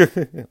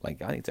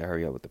 Like, I need to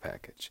hurry up with the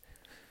package.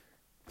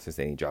 Since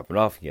they ain't dropping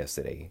off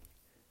yesterday.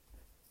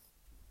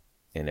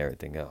 And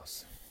everything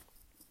else.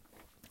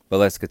 But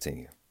let's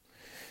continue.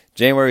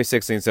 January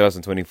 16,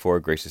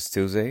 2024, Gracious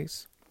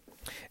Tuesdays.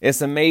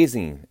 It's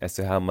amazing as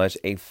to how much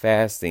a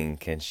fasting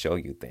can show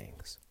you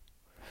things.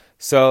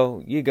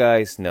 So, you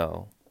guys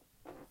know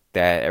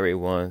that every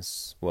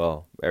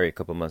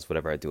couple months,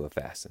 whatever, I do a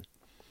fasting.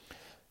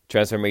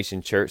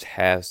 Transformation Church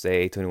has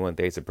a 21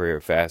 days of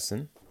prayer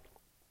fasting.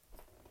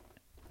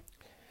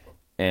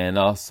 And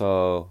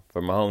also,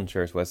 for my home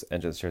church, West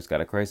Angeles Church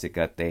God of Christ, it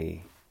got the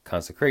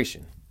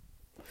consecration.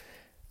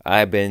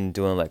 I've been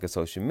doing like a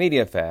social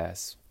media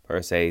fast,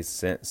 per se,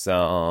 since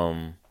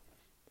December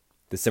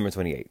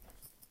 28th.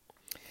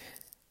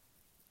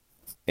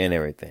 and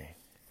everything.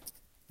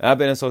 I've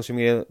been on social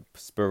media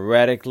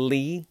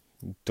sporadically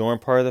during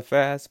part of the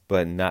fast,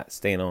 but not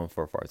staying on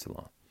for far too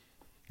long.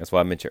 That's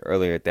why I mentioned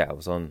earlier that I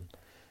was on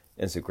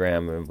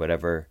Instagram and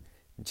whatever,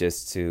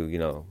 just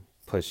to,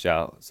 push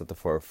out something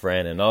for a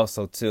friend. And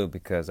also, too,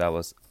 because I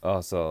was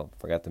also,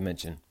 forgot to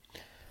mention,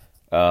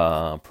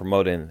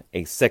 promoting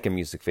a second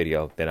music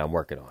video that I'm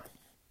working on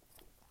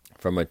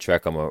from a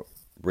track I'm going to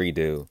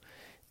redo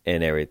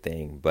and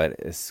everything. But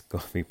it's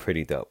going to be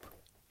pretty dope.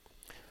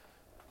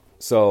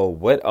 So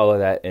with all of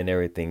that and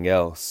everything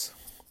else,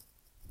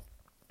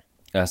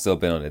 I've still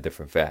been on a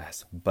different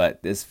fast.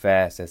 But this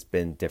fast has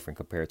been different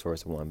compared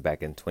towards the one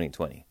back in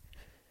 2020.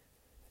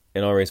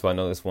 And the only reason why I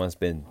know this one's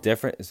been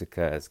different is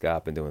because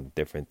God been doing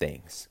different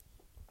things.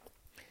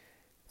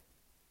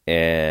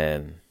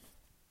 And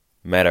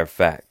matter of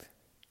fact,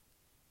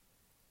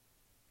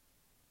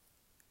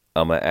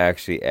 I'm going to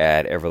actually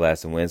add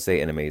Everlasting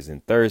Wednesday and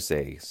Amazing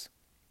Thursdays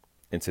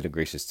into the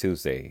Gracious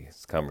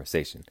Tuesdays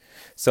conversation.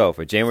 So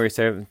for January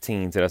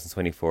 17,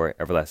 2024,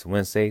 Everlasting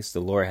Wednesdays,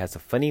 the Lord has a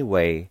funny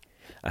way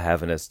of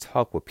having us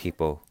talk with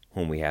people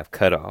whom we have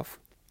cut off.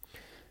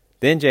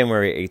 Then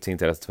January 18,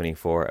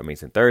 2024,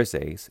 Amazing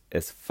Thursdays,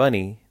 it's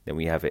funny that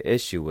we have an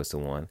issue with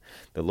someone.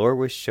 The Lord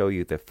will show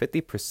you the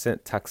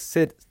 50%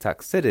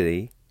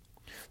 toxicity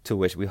to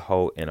which we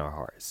hold in our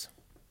hearts.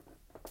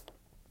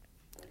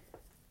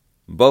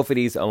 Both of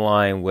these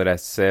align with what I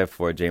said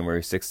for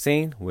January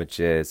 16, which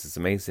is it's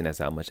amazing as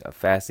how much a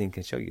fasting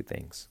can show you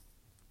things.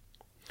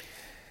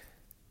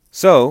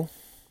 So,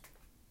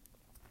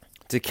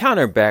 to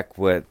counter back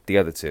with the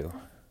other two,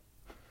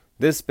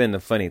 this has been the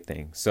funny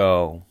thing.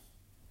 So,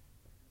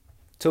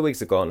 2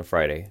 weeks ago on a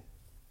Friday,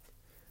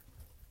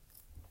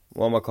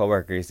 one of my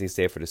coworkers, he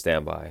stayed for the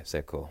standby. I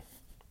said, cool.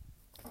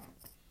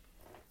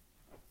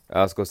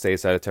 I was going to stay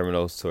inside the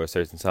terminals to a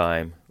certain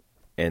time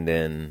and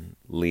then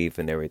leave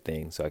and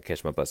everything so I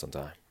catch my bus on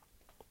time.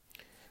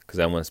 Because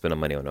I want to spend the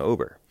money on the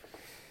Uber.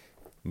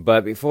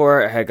 But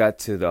before I got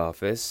to the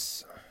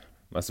office,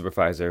 my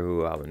supervisor,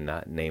 who I would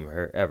not name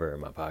her ever in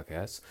my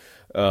podcast,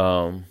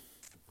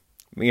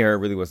 me and her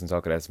really wasn't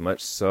talking as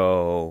much.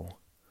 So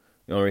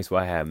the only reason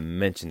why I had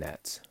mentioned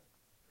that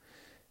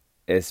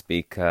is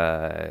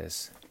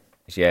because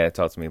she had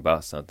talked to me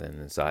about something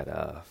inside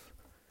of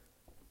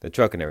the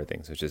truck and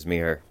everything. So it's just me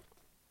and her.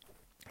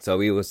 So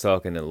we was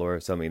talking, and the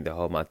Lord told me to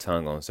hold my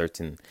tongue on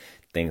certain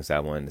things I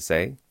wanted to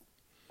say.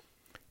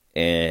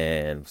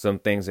 And some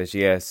things that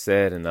she had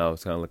said, and I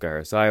was going to look at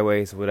her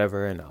sideways or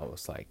whatever. And I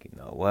was like, you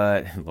know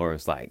what? And Lord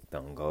was like,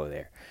 don't go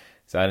there.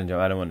 So I didn't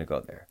want to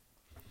go there.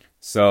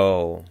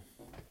 So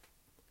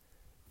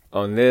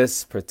on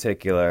this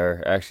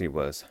particular, actually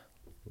was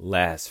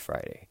last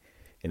Friday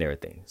and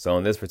everything. So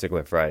on this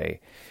particular Friday,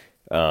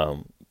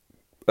 I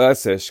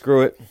said,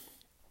 screw it.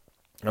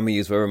 I'm going to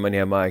use whatever money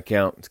I have in my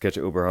account to catch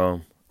an Uber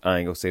home. I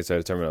ain't going to stay inside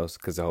the terminals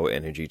because the whole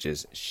energy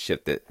just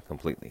shifted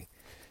completely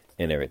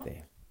and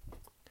everything.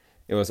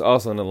 It was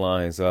also on the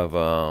lines of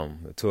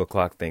the 2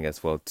 o'clock thing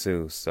as well,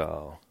 too.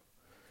 So,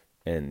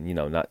 and,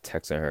 not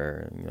texting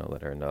her,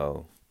 let her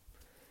know,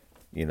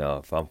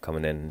 if I'm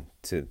coming in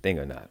to the thing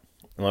or not.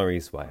 The only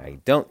reason why I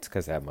don't,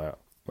 because I have my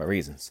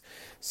reasons.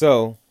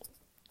 So,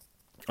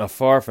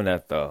 far from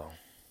that, though,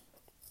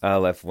 I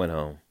went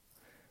home,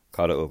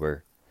 called an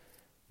Uber,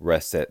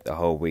 rested the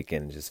whole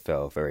weekend, and just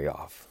felt very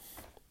off.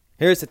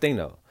 Here's the thing,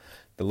 though.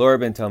 The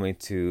Lord been telling me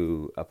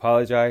to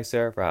apologize,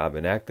 Sarah, for how I've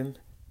been acting.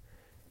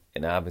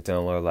 And I've been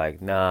telling the Lord,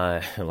 like,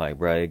 nah, like,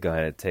 bro, you're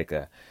going to take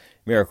a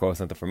miracle or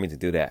something for me to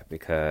do that.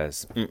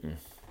 Because,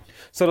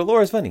 So the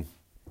Lord is funny.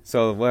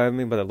 So what I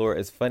mean by the Lord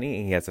is funny,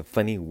 and he has a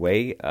funny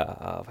way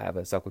of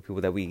having us talk with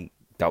people that we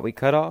thought we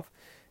cut off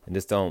and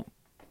just don't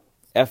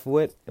F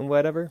with and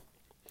whatever.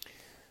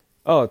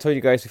 Oh, I told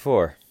you guys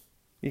before.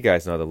 You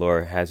guys know the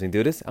Lord has me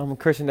do this. I'm a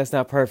Christian that's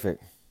not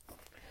perfect.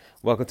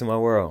 Welcome to my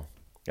world.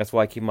 That's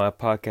why I keep my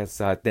podcast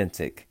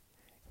authentic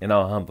in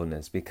all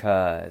humbleness,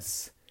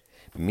 because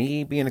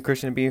me being a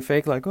Christian and being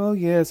fake, like, oh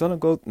yes, I don't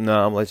go.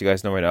 No, I'm gonna let you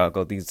guys know right now. I'll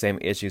go through these same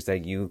issues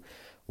that you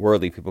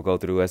worldly people go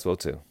through as well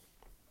too.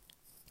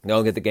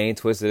 Don't get the game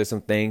twisted. There's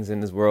some things in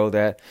this world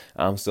that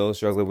I'm still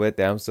struggling with,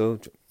 that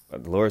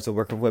the Lord's still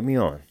working with me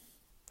on.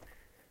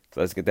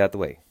 So let's get that out the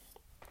way.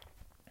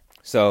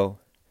 So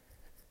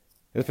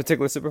this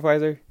particular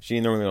supervisor, she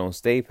normally don't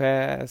stay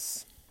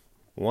past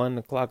 1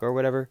 o'clock or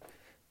whatever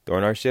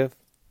during our shift.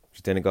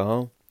 She tend to go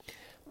home.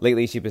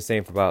 Lately, she's been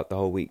staying for about the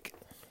whole week.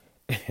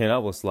 And I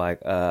was like,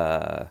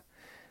 why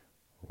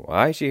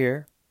is she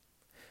here?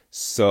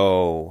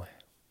 So,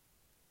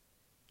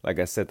 like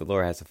I said, the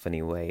Lord has a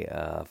funny way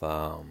of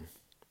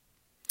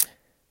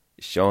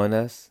showing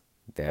us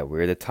that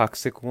we're the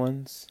toxic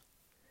ones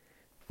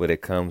when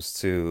it comes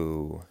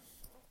to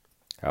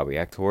how we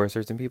act towards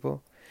certain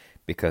people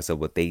because of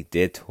what they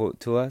did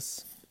to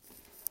us.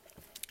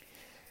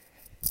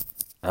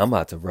 I'm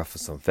about to ruffle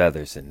some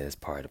feathers in this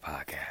part of the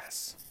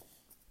podcast.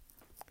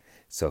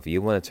 So if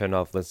you want to turn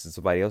off, listen to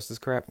somebody else's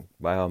crap,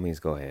 by all means,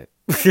 go ahead.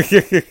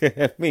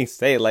 I mean,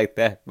 say it like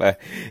that, but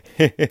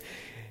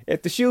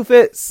if the shoe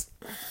fits,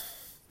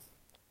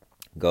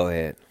 go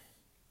ahead.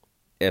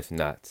 If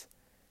not,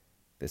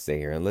 to stay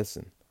here and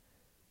listen.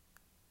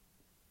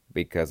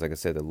 Because, like I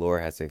said, the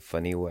Lord has a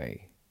funny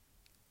way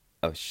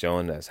of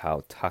showing us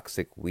how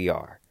toxic we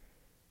are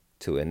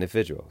to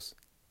individuals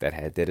that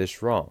had did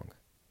us wrong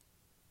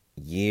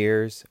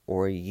years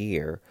or a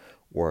year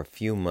or a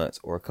few months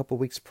or a couple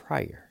weeks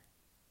prior.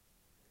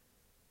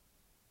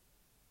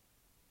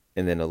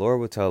 And then the Lord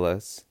will tell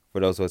us,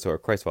 for those of us who are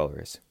Christ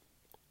followers,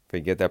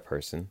 forget that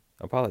person,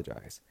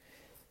 apologize.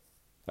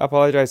 I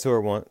apologized to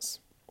her once.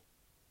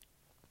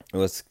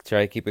 Let's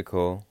try to keep it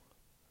cool.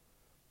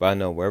 But I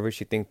know wherever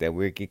she thinks that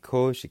we're get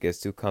cool, she gets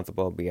too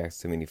comfortable and be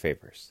asked too many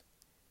favors.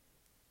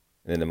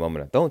 And then the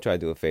moment I don't try to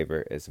do a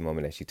favor is the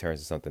moment that she turns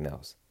to something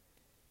else.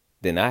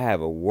 Then I have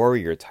a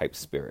warrior type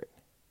spirit.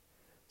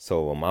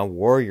 So on my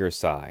warrior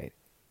side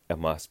of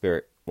my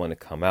spirit want to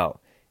come out,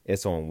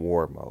 it's on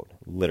war mode,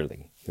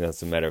 literally. It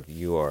doesn't matter if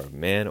you are a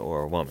man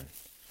or a woman.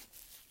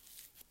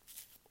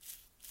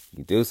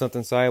 You do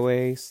something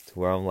sideways to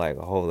where I'm like,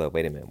 hold up,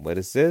 wait a minute, what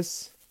is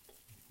this?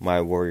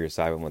 My warrior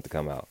side want to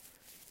come out.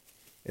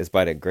 It's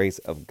by the grace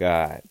of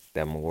God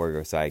that my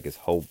warrior side gets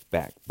held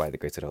back by the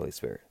grace of the Holy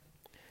Spirit.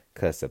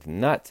 Because if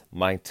not,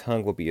 my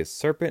tongue will be a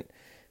serpent.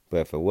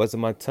 But if it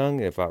wasn't my tongue,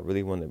 if I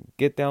really want to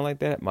get down like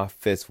that, my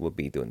fist will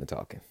be doing the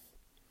talking.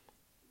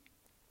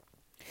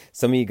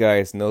 Some of you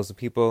guys know some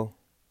people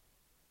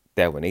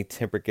that when their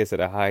temper gets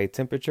at a high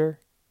temperature,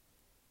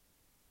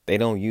 they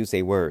don't use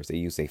their words, they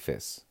use their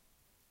fists.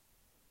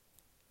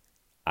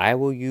 I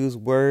will use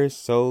words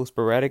so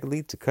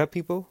sporadically to cut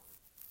people,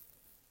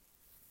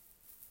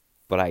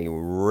 but I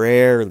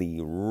rarely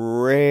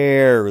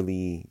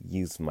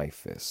use my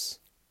fists.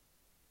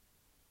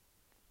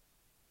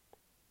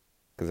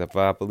 Because if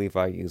I believe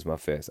I use my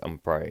fist, I'm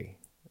probably,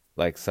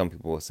 like some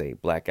people will say,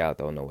 blackout,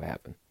 don't know what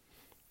happened.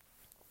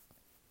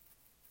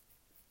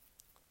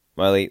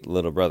 My late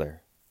little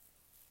brother,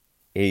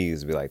 he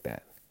used to be like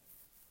that.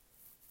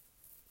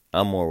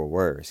 I'm more with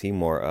words. He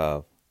more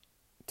of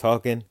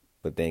talking,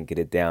 but then get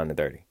it down to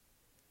dirty.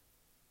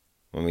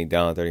 I mean,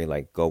 down to dirty,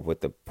 like go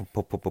with the pum,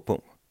 pum, pum, pum,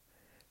 pum.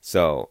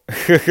 So,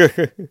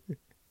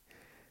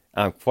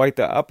 I'm quite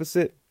the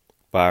opposite,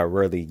 but I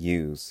rarely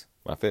use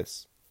my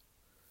fists.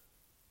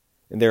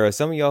 And there are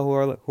some of y'all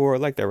who are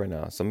like that right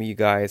now. Some of you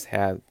guys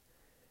have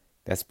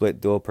that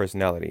split dual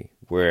personality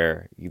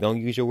where you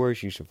don't use your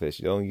words, you use your fists.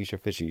 You don't use your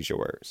fists, you use your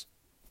words.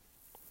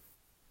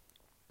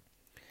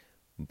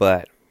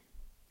 But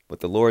what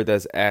the Lord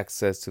does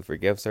access to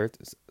forgive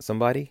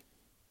somebody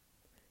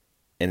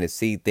and to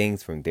see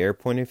things from their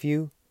point of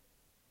view,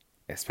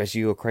 especially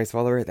you a Christ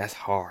follower, that's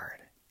hard.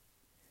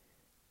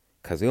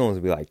 Because we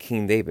almost be like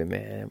King David,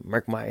 man,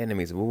 mark my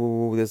enemies,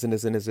 woo, this and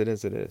this and this and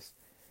this and this.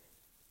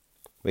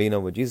 But you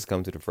know, when Jesus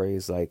comes to the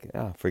phrase like,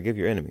 forgive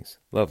your enemies,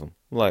 love them.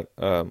 I'm like,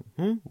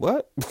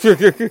 what?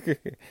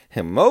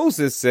 And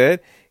Moses said,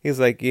 he's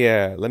like,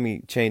 yeah, let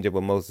me change up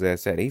what Moses had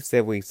said. He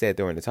said what he said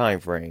during the time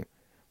frame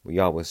where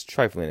y'all was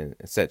trifling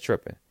and set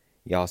tripping.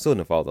 Y'all still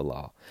didn't follow the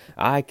law.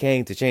 I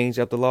came to change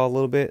up the law a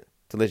little bit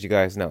to let you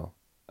guys know,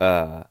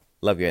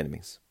 love your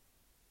enemies.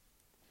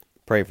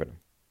 Pray for them.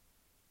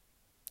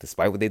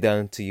 Despite what they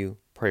done to you,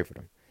 pray for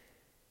them.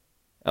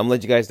 I'm going to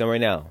let you guys know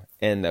right now,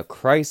 in the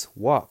Christ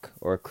walk,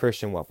 or a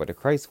Christian walk, but the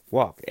Christ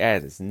walk,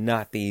 that is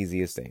not the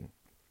easiest thing.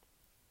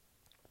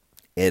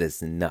 It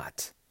is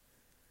not.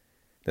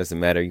 Doesn't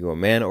matter you're a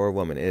man or a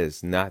woman, it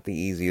is not the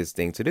easiest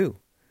thing to do.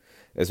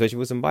 Especially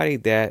with somebody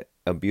that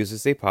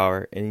abuses their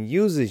power and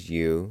uses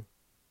you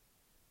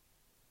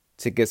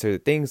to get certain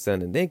things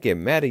done and then get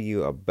mad at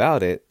you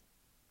about it.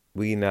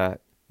 We not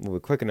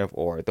move quick enough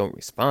or don't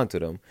respond to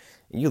them.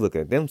 And you look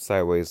at them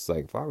sideways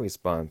like, if I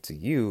respond to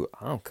you,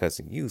 I'm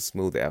cussing you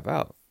smooth the F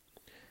out.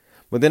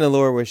 But then the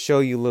Lord will show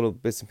you little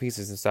bits and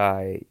pieces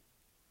inside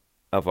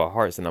of our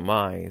hearts and our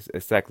minds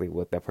exactly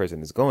what that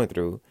person is going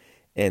through.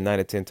 And 9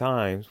 to 10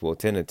 times, well,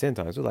 10 to 10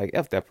 times, we're like,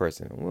 F that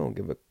person. We don't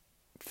give a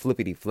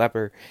flippity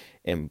flapper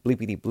and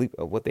bleepity bleep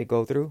of what they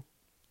go through.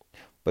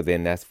 But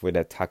then that's where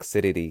that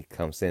toxicity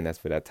comes in.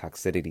 That's where that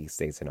toxicity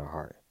stays in our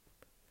heart.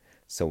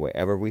 So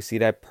wherever we see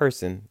that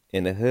person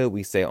in the hood,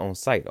 we say on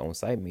sight. On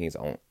sight means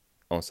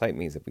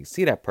if we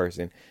see that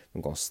person,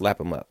 we're going to slap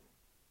them up.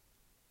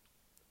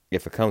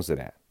 If it comes to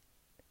that.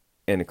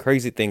 And the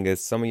crazy thing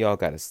is, some of y'all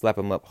got to slap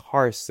them up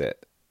heart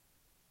set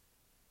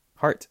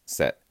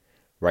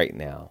right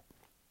now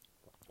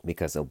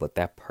because of what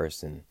that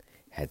person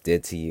had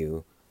did to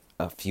you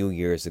a few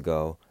years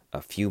ago,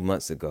 a few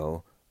months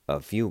ago,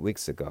 a few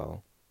weeks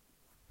ago,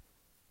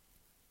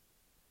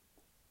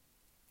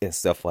 and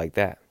stuff like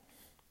that.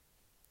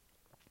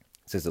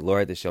 Since the Lord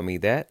had to show me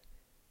that,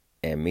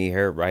 and me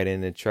here right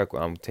in the truck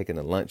where I'm taking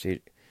the lunch.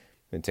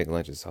 Been taking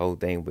lunch this whole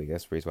dang week.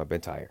 That's the reason why I've been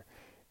tired.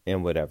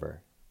 And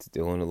whatever.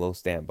 Doing a little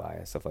standby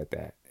and stuff like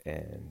that.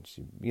 And,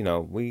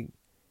 we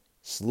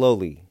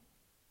slowly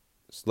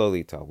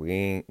talk. We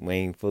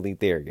ain't fully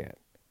there yet.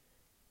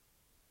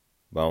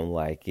 But I'm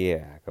like,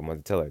 yeah, I'm going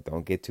to tell her,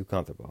 don't get too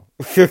comfortable.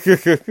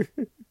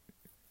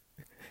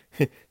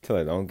 Tell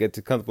her, don't get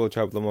too comfortable.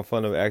 Try to blow my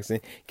fun of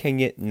accent. Can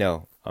you?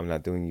 No, I'm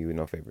not doing you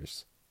no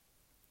favors.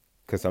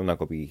 Because I'm not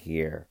going to be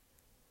here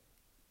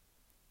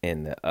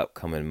in the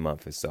upcoming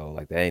month or so,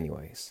 like that,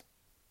 anyways.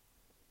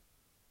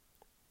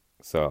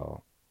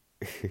 So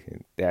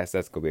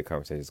that's gonna be a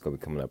conversation that's gonna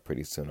be coming up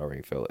pretty soon. I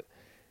already feel it,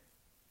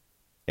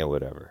 and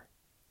whatever.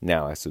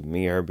 Now, as to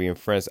me and her being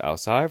friends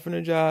outside from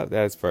the job,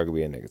 that's probably gonna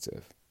be a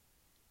negative.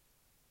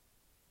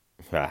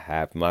 I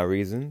have my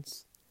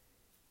reasons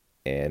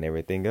and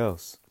everything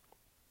else.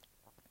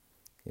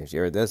 If she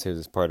ever does hear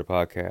this part of the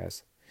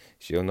podcast,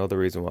 she'll know the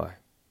reason why.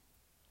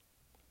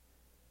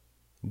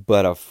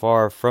 But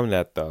far from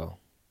that, though,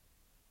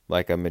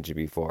 like I mentioned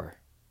before,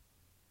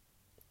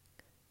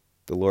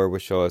 the Lord will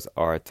show us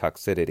our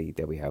toxicity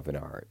that we have in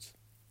our hearts.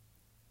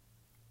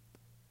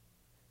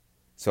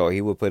 So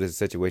He will put us in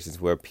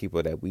situations where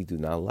people that we do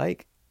not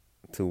like,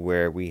 to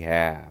where we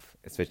have,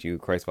 especially you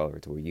Christ follower,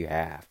 to where you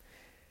have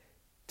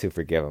to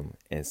forgive them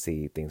and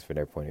see things from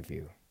their point of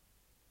view.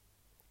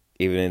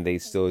 Even if they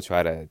still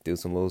try to do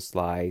some little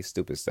sly,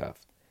 stupid stuff.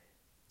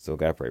 So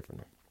gotta pray for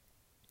them.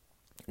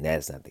 And that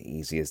is not the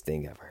easiest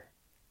thing ever.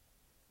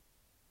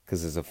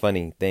 Because it's a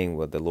funny thing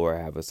what the Lord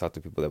have us talk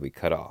to people that we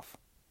cut off.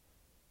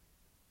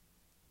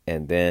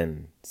 And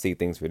then see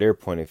things from their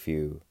point of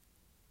view.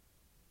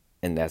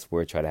 And that's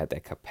where try to have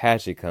that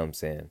compassion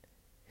comes in.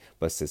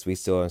 But since we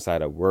still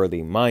inside a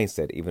worldly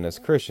mindset, even as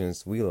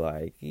Christians, we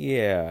like,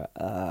 yeah,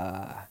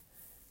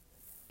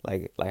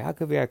 like how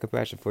could we have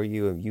compassion for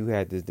you if you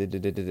had this?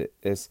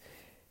 It's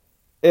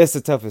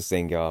the toughest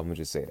thing, y'all. I'm gonna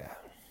just say that.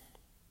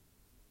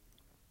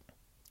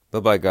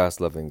 But by God's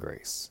love and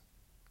grace,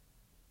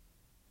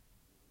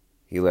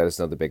 He let us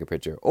know the bigger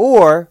picture.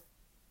 Or,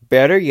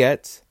 better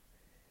yet,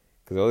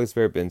 because the Holy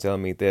Spirit been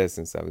telling me this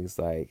and stuff. He's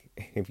like,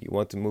 if you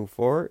want to move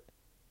forward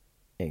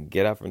and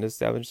get out from this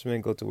establishment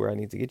and go to where I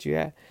need to get you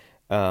at,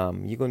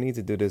 you're gonna need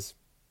to do this.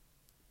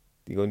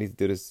 You're gonna need to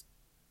do this.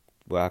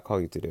 What I call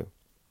you to do.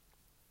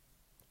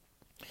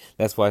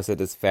 That's why I said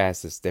this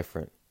fast is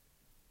different.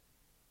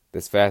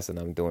 This fasting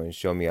I'm doing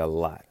show me a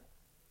lot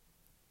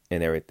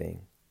and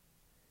everything.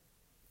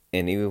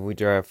 And even if we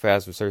try to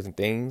fast for certain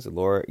things, the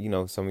Lord,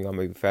 some of y'all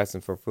may be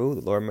fasting for food.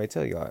 The Lord may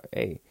tell y'all,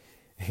 hey,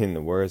 in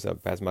the words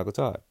of Pastor Michael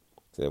Todd,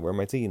 said, where am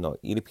I telling you?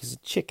 Eat a piece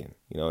of chicken.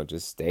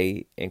 Just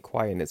stay in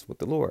quietness with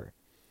the Lord.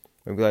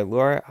 And be like,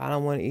 Lord, I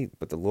don't want to eat.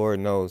 But the Lord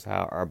knows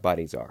how our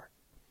bodies are.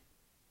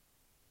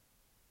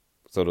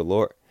 So the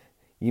Lord,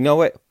 you know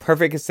what?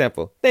 Perfect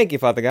example. Thank you,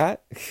 Father God.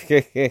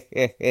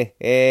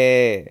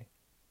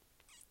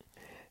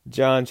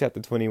 John chapter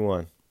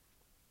 21.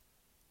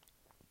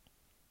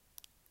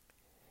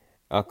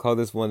 I'll call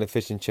this one the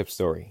fish and chip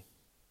story.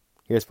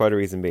 Here's part of the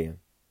reason being.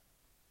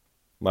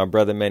 My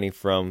brother Manny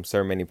from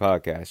Sir Manny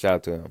Podcast, shout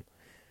out to him.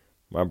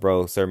 My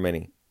bro, Sir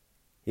Manny,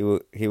 he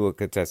will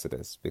contest to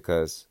this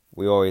because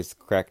we always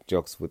crack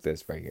jokes with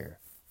this right here.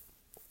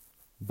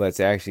 But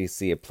to actually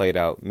see it played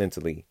out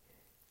mentally,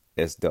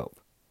 it's dope.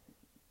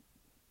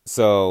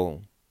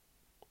 So,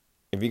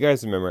 if you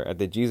guys remember,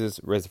 after Jesus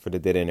rose for the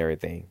dead and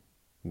everything,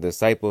 the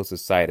disciples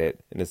decided,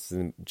 and this is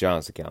in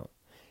John's account,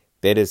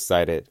 they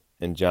decided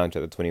in John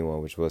chapter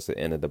 21, which was the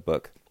end of the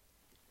book,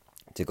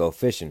 to go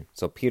fishing.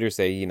 So Peter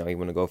said, he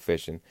want to go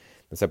fishing.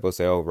 The disciples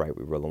say, oh, right,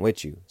 we're rolling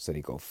with you. So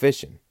they go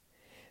fishing.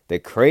 The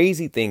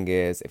crazy thing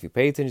is, if you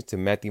pay attention to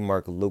Matthew,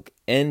 Mark, Luke,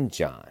 and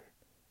John,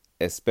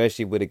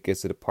 especially when it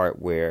gets to the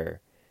part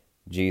where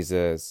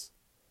Jesus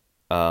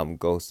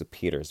goes to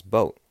Peter's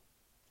boat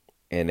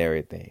and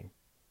everything,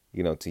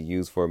 to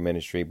use for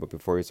ministry, but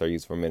before he started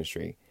using for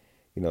ministry,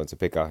 to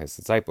pick out his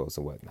disciples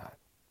and whatnot.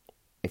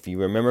 If you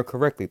remember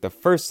correctly, the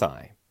first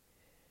time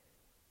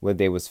when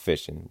they was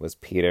fishing was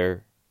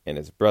Peter and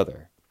his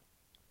brother.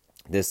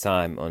 This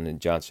time on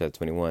John chapter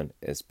 21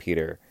 is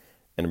Peter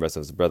and the rest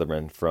of his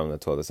brethren from the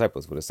 12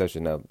 disciples, with the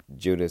exception of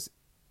Judas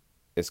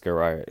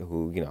Iscariot,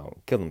 who,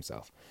 killed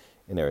himself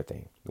and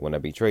everything, the one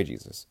that betrayed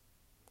Jesus.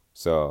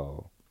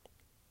 So,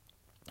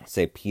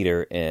 say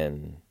Peter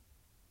and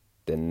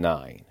the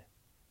 9.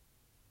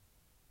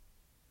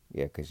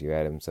 Yeah, because you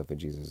add himself and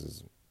Jesus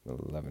is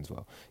 11,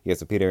 12. Yeah,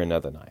 so Peter and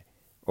another 9,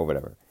 or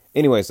whatever.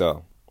 Anyway,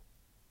 so,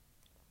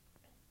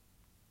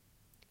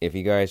 if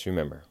you guys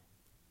remember,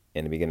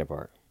 in the beginning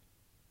part,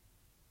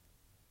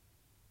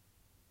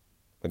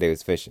 when they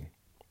was fishing,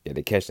 yeah,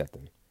 they catch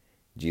nothing.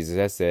 Jesus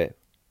had said,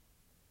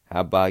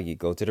 how about you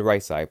go to the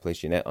right side,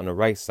 place your net on the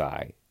right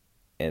side,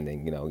 and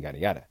then, yada,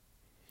 yada.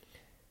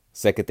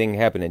 Second thing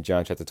happened in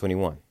John chapter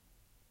 21.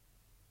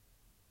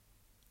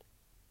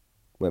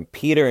 When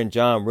Peter and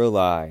John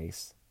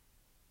realized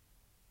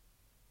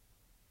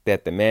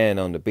that the man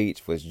on the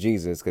beach was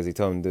Jesus, because he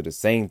told them to do the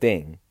same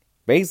thing.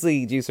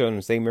 Basically, Jesus showed them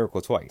the same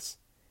miracle twice.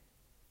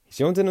 He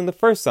showed them the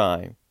first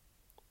time,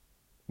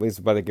 when he was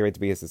about to get ready to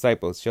be his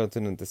disciples, showed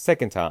them the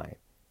second time,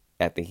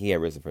 after he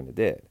had risen from the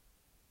dead.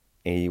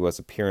 And he was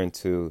appearing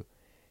to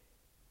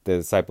the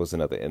disciples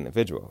and other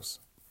individuals,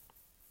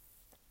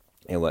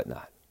 and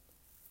whatnot.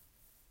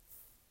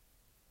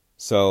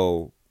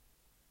 So,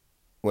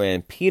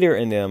 when Peter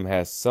and them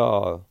had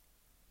saw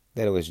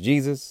that it was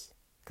Jesus,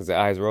 because their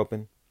eyes were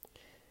open,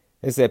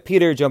 they said,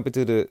 Peter jumped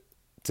into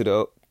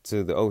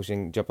the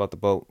ocean, jumped out the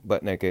boat,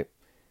 butt naked.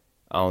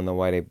 I don't know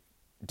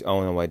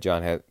why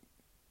John had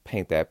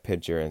paint that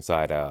picture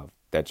inside of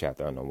that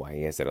chapter. I don't know why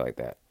he said it like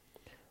that.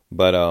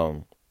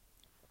 But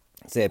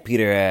said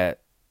Peter had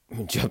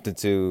jumped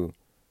into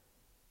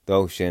the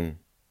ocean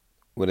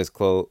with his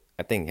clothes.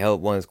 I think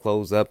held one of his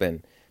clothes up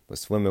and was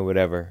swimming,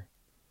 whatever.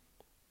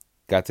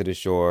 Got to the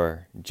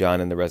shore.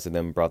 John and the rest of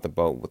them brought the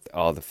boat with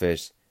all the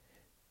fish.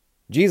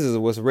 Jesus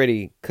was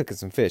already cooking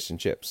some fish and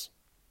chips.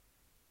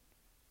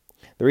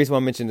 The reason why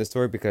I mentioned this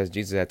story because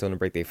Jesus had told them to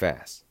break their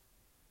fast.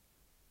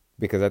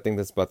 Because I think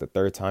that's about the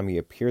third time he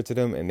appeared to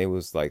them, and they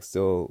was like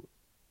still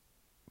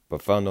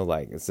befuddled,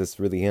 like, is this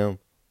really him?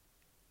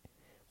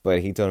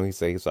 But he told them,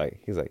 he's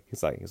like,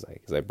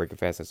 break your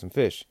fast, have some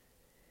fish.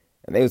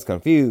 And they was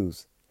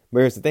confused.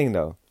 But here's the thing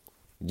though.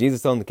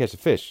 Jesus told them to catch a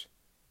fish.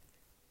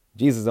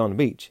 Jesus is on the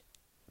beach.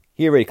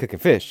 He already cooking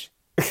fish.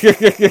 It's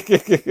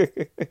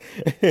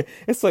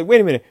like,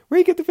 wait a minute, where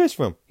you get the fish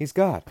from? He's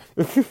God.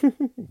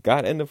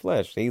 God in the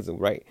flesh. He's the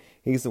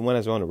one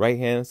that's on the right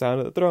hand side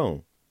of the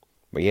throne.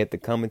 But he had to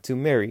come into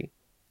Mary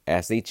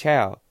as a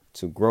child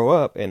to grow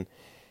up, and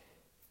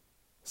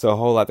so a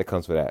whole lot that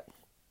comes with that.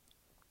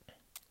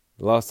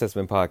 The Lost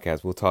Testament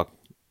podcast, we'll talk,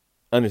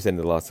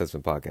 understanding the Lost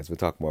Testament podcast, we'll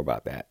talk more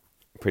about that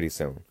pretty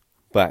soon.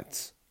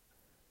 But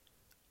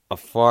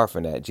afar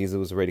from that, Jesus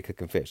was already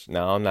cooking fish.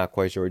 Now, I'm not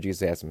quite sure.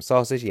 Jesus had some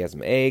sausage, he had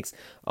some eggs.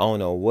 I don't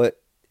know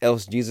what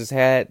else Jesus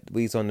had.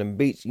 He's on the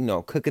beach,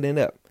 cooking it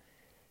up.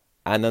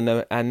 I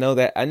know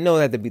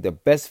that to be the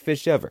best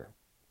fish ever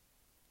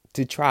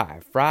to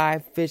try.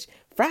 Fried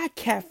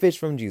catfish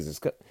from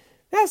Jesus.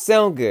 That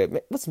sounds good.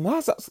 Man, what's my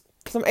sauce?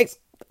 Some eggs,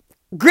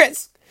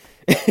 grits,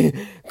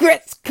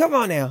 grits. Come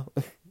on now,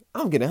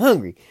 I'm getting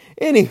hungry.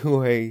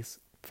 Anyways,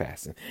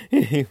 fasting.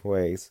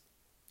 Anyways,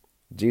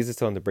 Jesus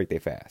told them to break their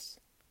fast.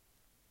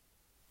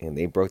 And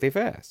they broke their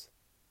fast.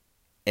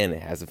 And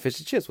it has a fish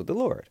and chips with the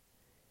Lord.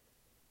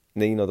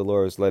 And then, the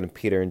Lord was letting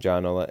Peter and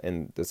John know,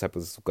 and the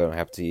disciples going to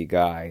happen to you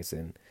guys.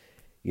 And,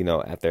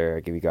 after I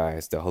give you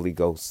guys the Holy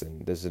Ghost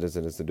and this.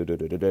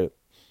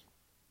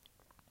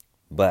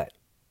 But,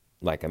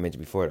 like I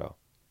mentioned before, though,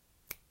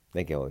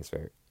 thank you, Holy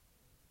Spirit.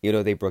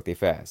 They broke their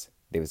fast,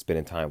 they were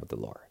spending time with the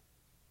Lord.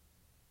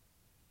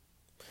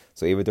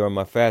 So even during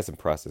my fasting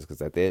process,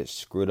 because I did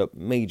screwed up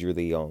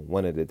majorly on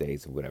one of the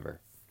days or whatever,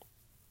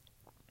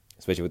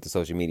 especially with the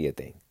social media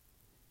thing.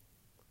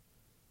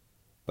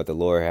 But the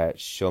Lord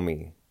had shown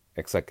me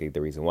exactly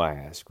the reason why I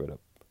had screwed up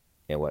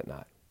and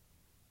whatnot.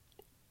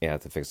 And I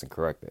had to fix and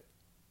correct it.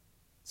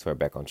 So we're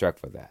back on track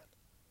for that.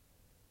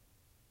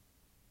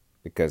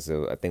 Because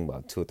I think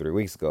about 2 or 3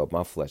 weeks ago,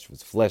 my flesh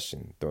was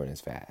fleshing during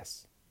this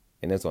fast.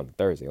 And it's on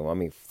Thursday.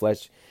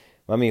 Flesh.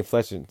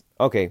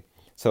 Okay,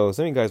 so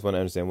some of you guys want to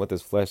understand what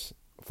does flesh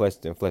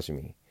and fleshing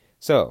mean.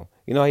 So,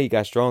 how you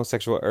got strong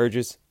sexual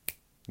urges?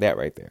 That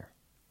right there.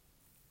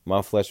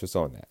 My flesh was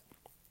on that.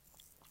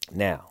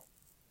 Now,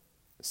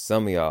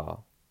 some of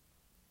y'all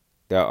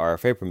that are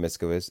very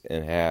promiscuous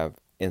and have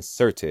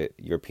inserted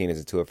your penis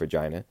into a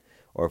vagina,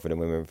 or for the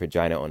women,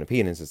 vagina on the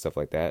penis and stuff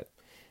like that.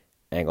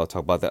 I ain't gonna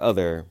talk about the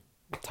other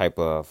type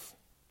of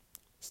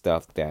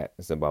stuff that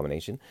is an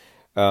abomination.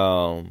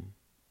 But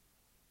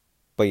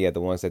yeah,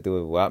 the ones that do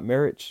it without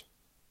marriage,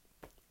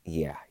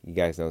 yeah, you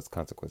guys know the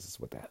consequences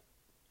with that.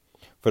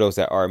 For those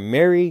that are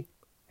married,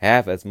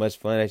 have as much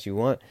fun as you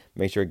want.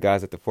 Make sure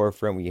God's at the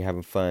forefront when you're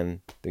having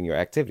fun doing your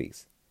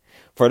activities.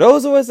 For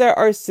those of us that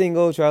are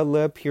single, try to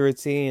live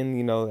purity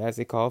and, as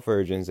they call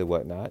virgins and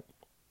whatnot.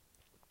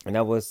 And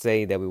I will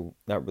say that we're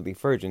not really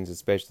virgins,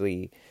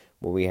 especially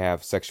when we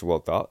have sexual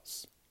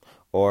thoughts.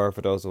 Or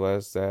for those of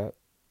us that,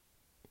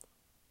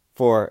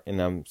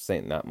 and I'm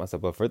saying not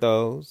myself, but for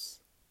those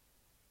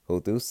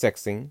who do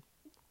sexing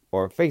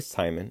or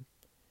FaceTiming,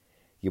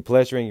 you're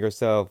pleasuring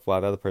yourself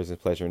while the other person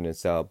is pleasuring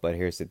themselves. But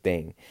here's the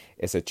thing.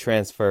 It's a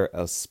transfer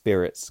of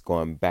spirits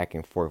going back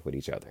and forth with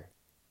each other.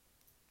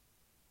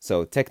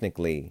 So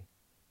technically,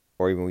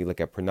 or even when we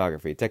look at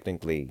pornography,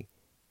 technically,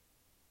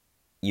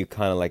 you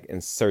kind of like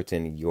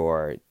inserting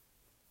your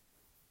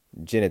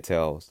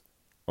genitals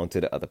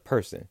onto the other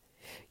person.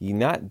 You're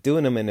not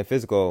doing them in the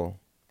physical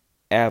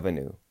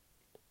avenue,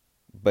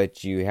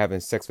 but you having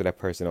sex with that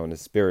person on the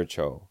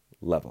spiritual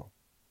level.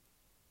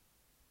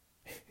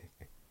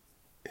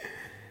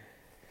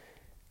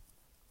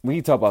 We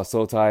can talk about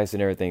soul ties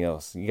and everything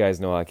else. You guys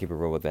know I keep it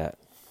real with that.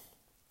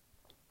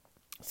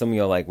 Some of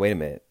y'all like, wait a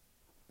minute.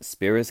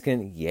 Spirits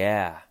can?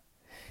 Yeah.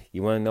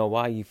 You want to know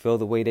why you feel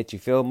the way that you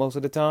feel most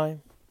of the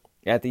time?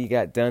 After you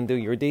got done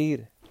doing your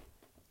deed?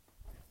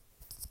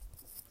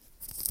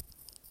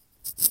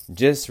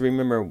 Just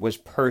remember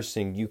which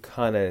person you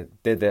kind of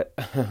did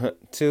that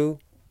to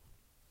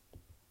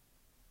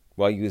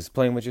while you was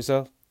playing with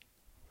yourself.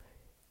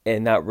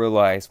 And not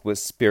realize what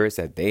spirits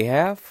that they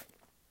have.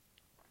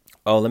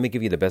 Oh, let me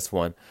give you the best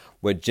one.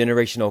 With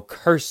generational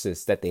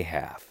curses that they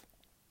have.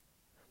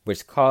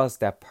 Which cause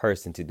that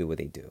person to do what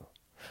they do.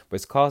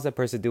 Which cause that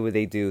person to do what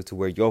they do to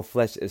where your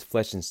flesh is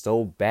fleshing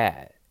so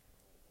bad.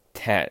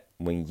 That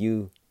when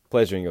you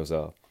pleasuring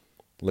yourself,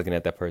 looking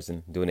at that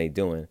person, doing what they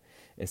doing,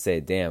 and say,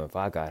 damn, if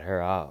I got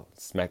her, I'll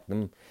smack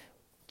them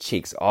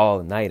cheeks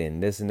all night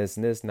and this and this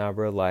and this, not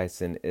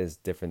realizing it's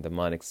different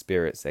demonic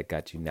spirits that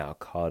got you now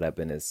caught up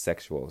in a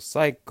sexual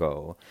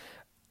cycle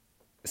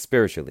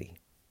spiritually.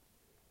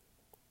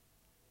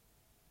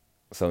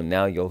 So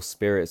now your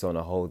spirit's on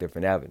a whole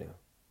different avenue.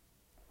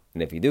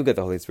 And if you do get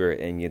the Holy Spirit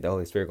in you, the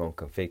Holy Spirit gonna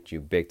convict you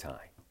big time.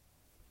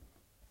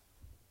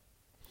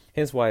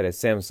 Hence why the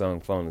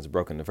Samsung phone is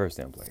broken in the first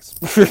damn place.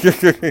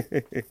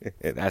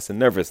 That's a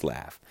nervous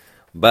laugh.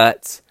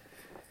 But,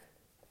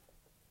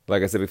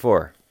 like I said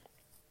before,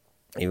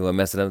 even when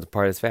messing up the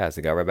part is fast,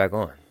 it got right back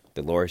on.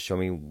 The Lord showed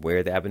me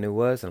where the avenue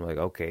was, and I'm like,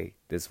 okay,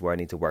 this is where I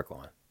need to work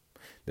on.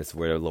 This is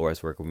where the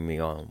Lord's working with me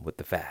on with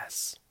the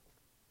fast.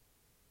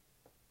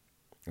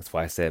 That's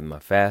why I said my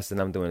fast and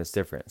I'm doing is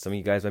different. Some of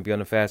you guys might be on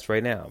the fast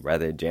right now.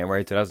 Rather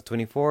January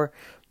 2024,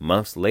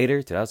 months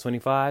later,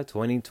 2025,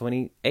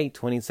 2028,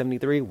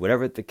 2073,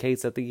 whatever the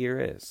case of the year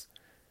is.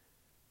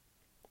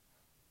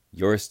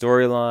 Your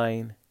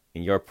storyline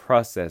and your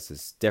process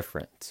is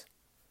different.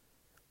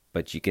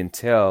 But you can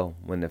tell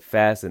when the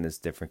fasting is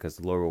different because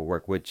the Lord will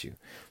work with you.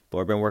 The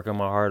Lord been working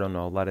my heart on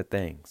a lot of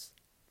things.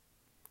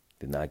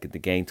 Did not get the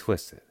game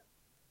twisted.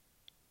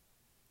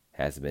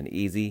 Has it been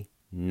easy?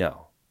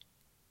 No.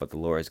 But the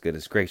Lord is good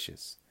and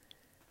gracious.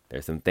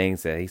 There's some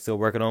things that He's still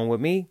working on with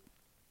me.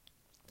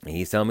 And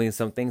He's telling me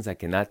some things I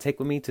cannot take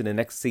with me to the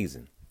next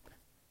season.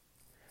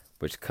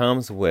 Which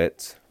comes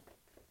with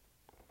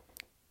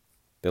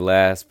the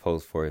last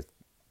post for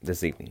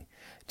this evening.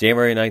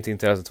 January 19,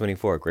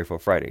 2024, Grateful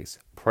Fridays.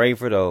 Pray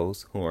for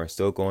those who are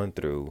still going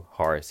through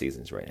hard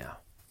seasons right now.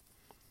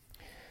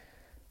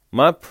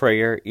 My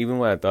prayer, even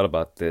when I thought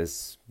about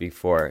this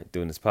before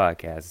doing this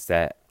podcast, is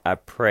that I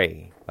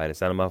pray by the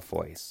sound of my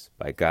voice,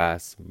 by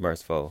God's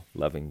merciful,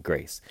 loving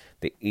grace,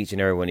 that each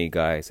and every one of you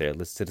guys that are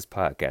listening to this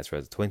podcast, whether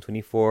it's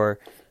 2024,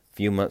 a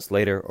few months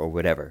later, or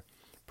whatever,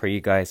 pray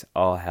you guys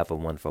all have a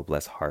wonderful,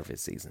 blessed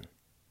harvest season.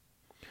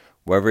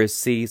 Wherever it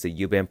seeds that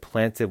you've been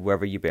planted,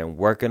 wherever you've been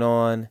working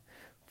on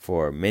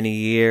for many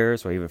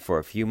years, or even for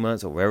a few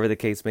months, or wherever the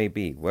case may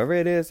be, wherever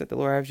it is that the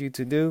Lord has you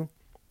to do,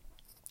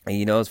 and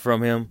you know it's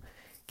from Him,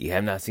 you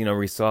have not seen no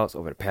results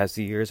over the past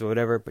few years or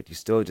whatever, but you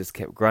still just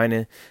kept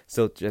grinding,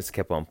 still just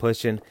kept on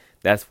pushing.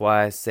 That's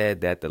why I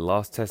said that the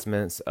Lost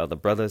Testaments of the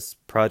Brothers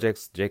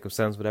projects, Jacob's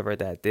Sons, whatever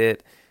that I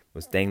did,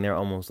 was dang near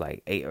almost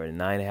like 8 or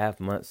 9.5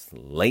 months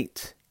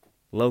late,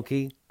 low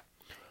key.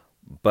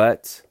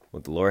 But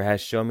what the Lord has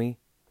shown me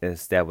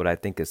is that what I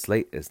think is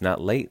late is not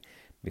late,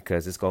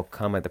 because it's going to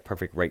come at the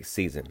perfect right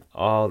season.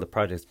 All the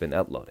projects been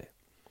uploaded.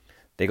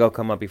 They going to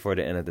come up before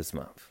the end of this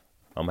month.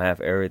 I'm going to have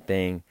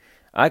everything.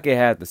 I can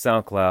have the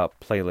SoundCloud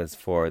playlist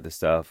for the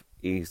stuff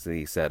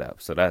easily set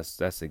up. So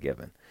that's a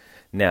given.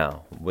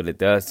 Now, what it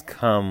does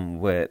come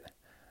with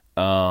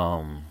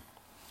Spotify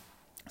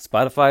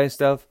and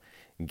stuff,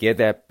 get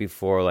that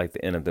before like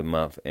the end of the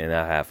month, and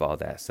I have all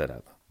that set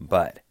up.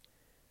 But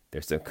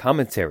there's some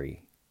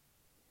commentary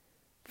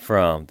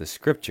from the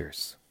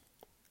scriptures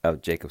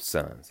of Jacob's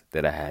sons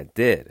that I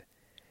did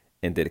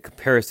a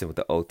comparison with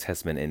the Old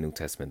Testament and New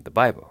Testament of the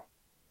Bible.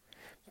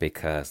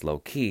 Because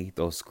low-key,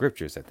 those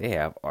scriptures that they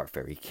have are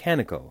very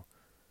canonical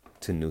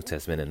to New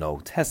Testament and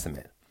Old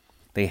Testament.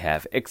 They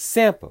have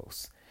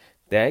examples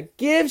that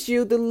gives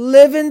you the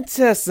living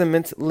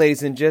testament,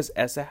 ladies and gents,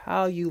 as to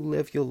how you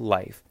live your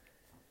life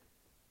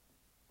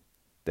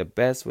the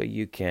best way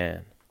you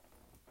can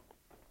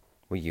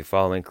when you're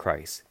following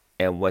Christ,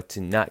 and what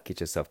to not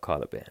get yourself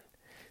caught up in.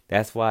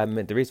 That's why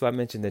the reason why I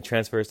mentioned the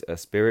transfers of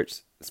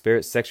spirits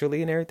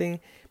sexually and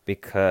everything,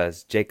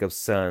 because Jacob's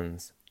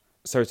sons,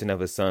 certain of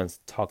his sons,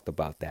 talked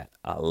about that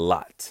a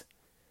lot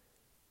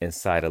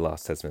inside the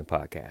Lost Testament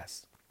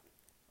podcast.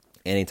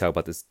 And he talked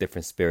about the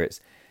different spirits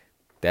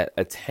that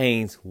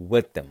attains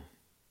with them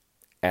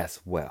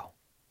as well.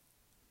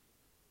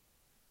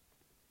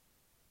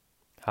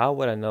 How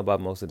would I know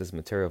about most of this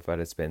material if I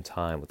had spent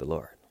time with the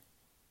Lord?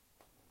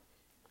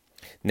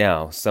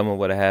 Now, some of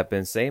what I have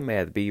been saying may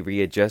have to be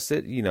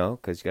readjusted,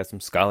 because you got some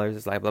scholars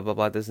that's like blah, blah,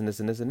 blah, this and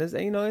this and this and this.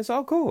 And, it's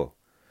all cool.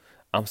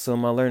 I'm still in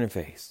my learning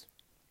phase.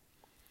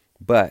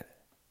 But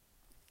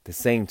at the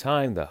same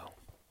time, though,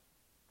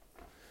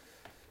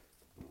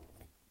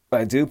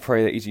 I do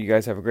pray that each of you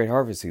guys have a great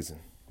harvest season.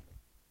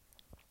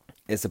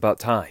 It's about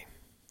time.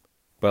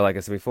 But like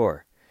I said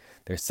before,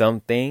 there's some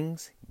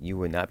things you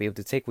will not be able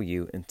to take with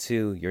you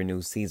into your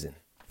new season.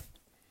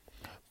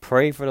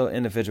 Pray for the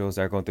individuals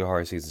that are going through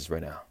hard seasons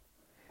right now.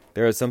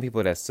 There are some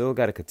people that still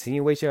got a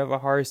continuation of a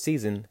hard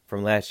season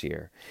from last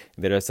year.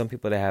 There are some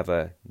people that have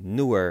a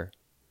newer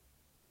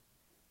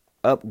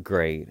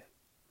upgrade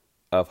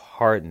of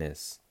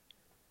hardness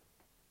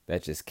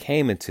that just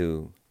came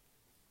into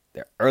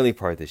the early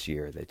part of this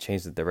year that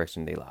changed the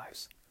direction of their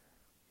lives.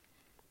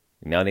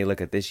 Now they look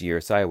at this year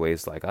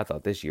sideways like, I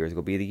thought this year was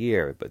going to be the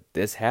year, but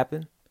this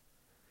happened.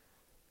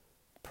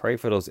 Pray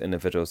for those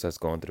individuals that's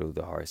going through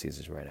the hard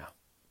seasons right now.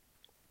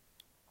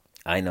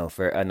 I know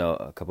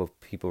a couple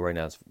of people right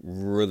now is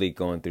really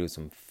going through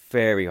some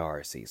very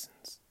hard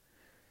seasons.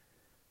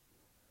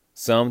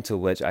 Some to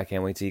which I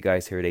can't wait till you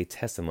guys hear their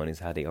testimonies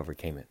how they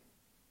overcame it.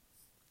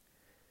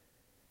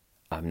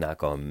 I'm not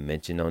going to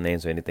mention no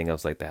names or anything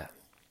else like that,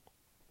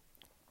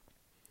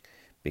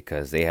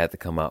 because they had to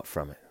come out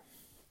from it.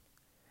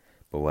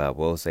 But what I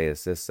will say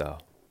is this, though.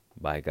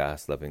 By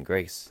God's loving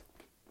grace,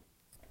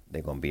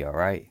 they're going to be all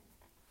right.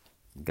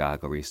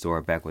 God going to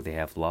restore back what they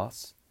have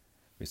lost.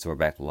 Restore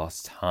back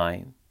lost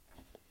time.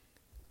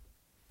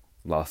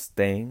 Lost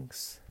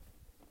things.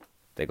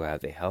 They're going to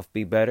have their health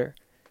be better.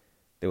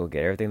 They will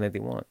get everything that they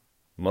want.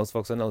 Most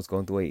folks I know is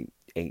going through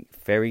a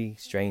very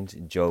strange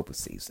Job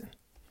season.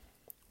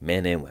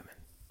 Men and women.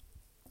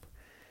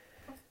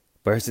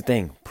 But here's the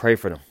thing. Pray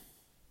for them.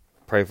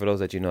 Pray for those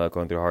that you know are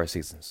going through hard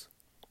seasons.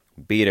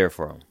 Be there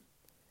for them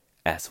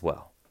as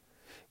well.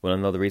 You want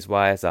to know the reason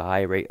why it's a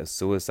high rate of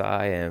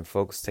suicide and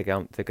folks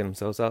taking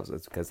themselves out?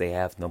 It's because they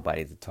have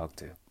nobody to talk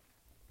to.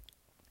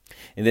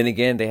 And then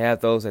again, they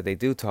have those that they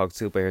do talk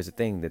to. But here's the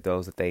thing, that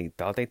those that they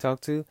thought they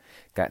talked to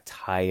got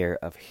tired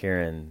of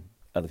hearing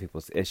other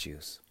people's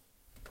issues.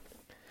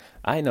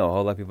 I know a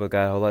whole lot of people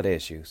got a whole lot of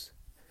issues.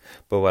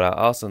 But what I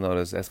also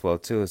noticed as well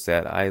too is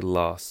that I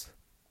lost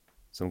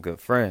some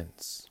good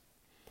friends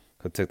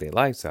who took their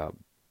lives out.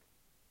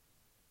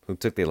 Who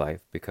took their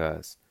life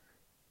because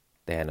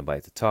they had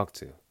nobody to talk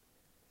to.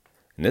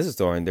 And this is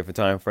during different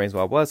time frames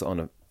while I was on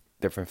a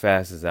different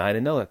fasts. And I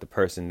didn't know that the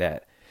person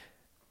that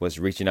was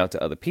reaching out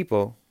to other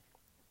people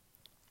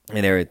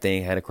and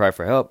everything had to cry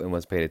for help and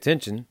was paid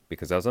attention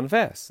because I was on a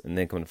fast. And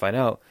then come to find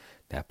out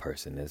that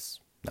person is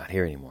not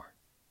here anymore.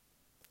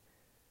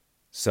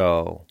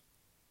 So,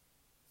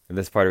 and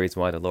that's part of the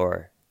reason why the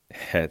Lord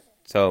had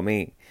told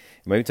me,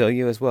 maybe tell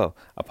you as well,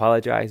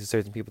 apologize to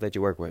certain people that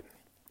you work with.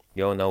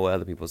 You don't know what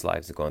other people's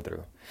lives are going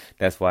through.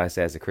 That's why I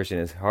say as a Christian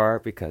it's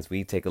hard, because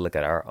we take a look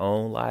at our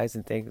own lives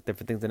and think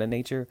different things of that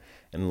nature.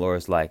 And the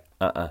Lord's like,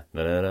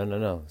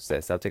 no.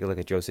 Stop taking a look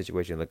at your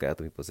situation and look at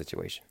other people's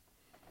situation.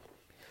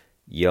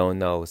 You don't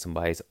know if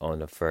somebody's on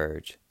the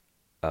verge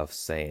of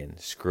saying,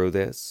 screw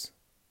this,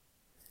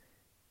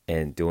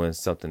 and doing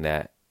something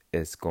that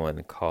is going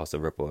to cause a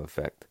ripple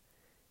effect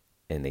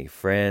in their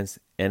friends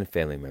and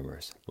family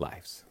members'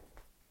 lives.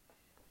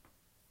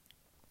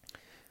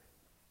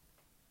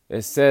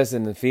 It says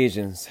in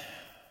Ephesians,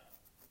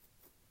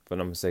 if I'm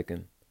not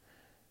mistaken,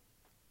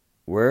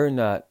 we're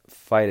not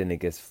fighting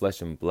against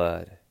flesh and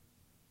blood,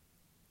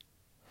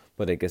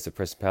 but against the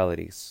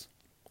principalities,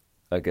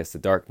 against the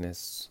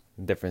darkness,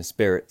 different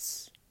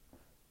spirits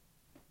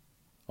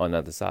on the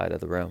other side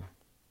of the realm.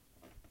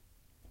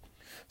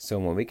 So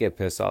when we get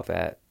pissed off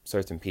at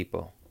certain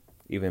people,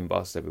 even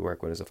bosses that we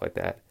work with and stuff like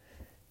that,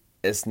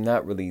 it's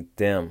not really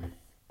them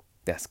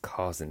that's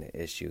causing the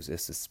issues.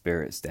 It's the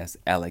spirits that's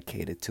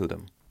allocated to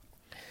them.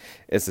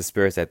 It's the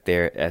spirits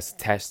that's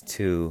attached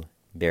to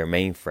their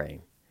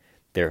mainframe,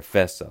 their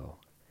vessel,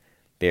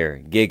 their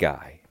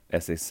gigai,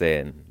 as they say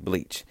in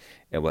Bleach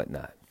and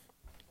whatnot.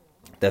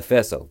 The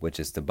vessel, which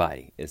is the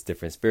body, is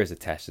different spirits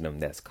attached to them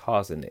that's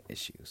causing the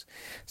issues.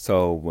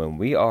 So when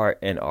we are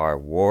in our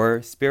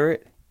war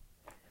spirit,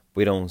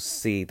 we don't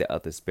see the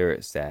other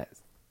spirits that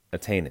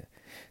attain it.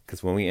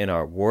 Because when we in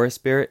our war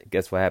spirit,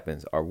 guess what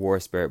happens? Our war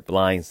spirit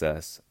blinds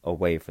us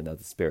away from the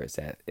other spirits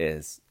that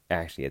is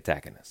actually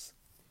attacking us.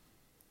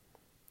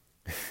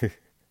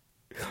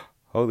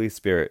 Holy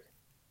Spirit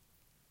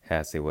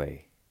has a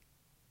way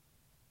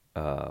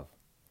of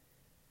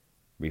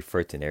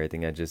reverting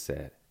everything I just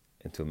said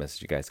into a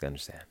message you guys can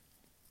understand.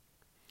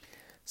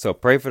 So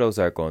pray for those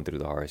that are going through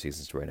the hard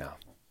seasons right now.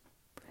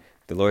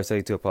 The Lord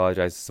said to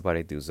apologize to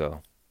somebody, do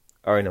so.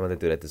 I already know I'm going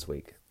to do that this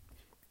week.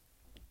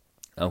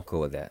 I'm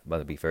cool with that. I'm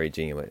going to be very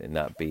genuine and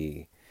not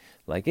be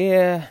like,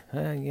 blah,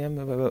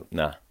 blah, blah.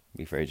 Nah,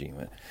 be very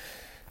genuine.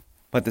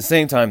 But at the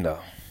same time, though,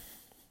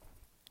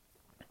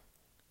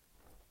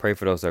 pray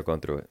for those that are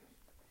going through it.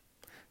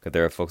 Because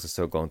there are folks that are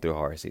still going through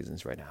hard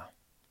seasons right now.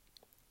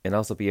 And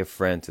also be a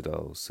friend to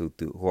those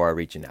who are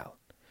reaching out.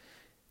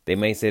 They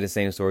may say the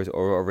same stories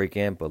over and over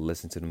again, but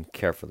listen to them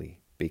carefully,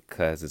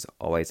 because there's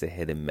always a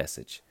hidden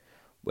message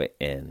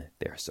within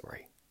their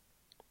story.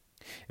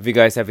 If you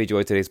guys have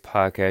enjoyed today's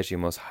podcast, you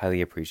most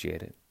highly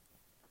appreciate it.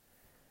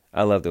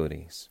 I love doing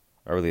these.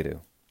 I really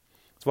do.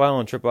 That's why I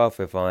don't trip off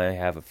if I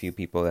have a few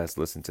people that's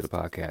listened to the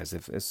podcast.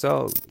 If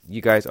so,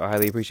 you guys are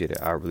highly appreciated.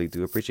 I really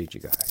do appreciate you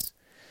guys.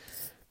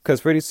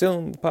 Because pretty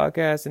soon, the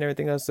podcast and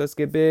everything else does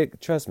get big.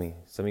 Trust me.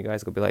 Some of you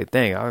guys will be like,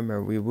 dang, I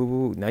remember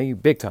now you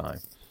big time.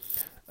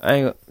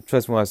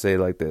 Trust me when I say it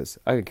like this.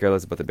 I could care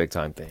less about the big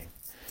time thing.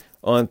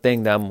 Only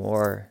thing that I'm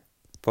more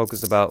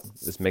focused about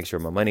is make sure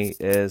my money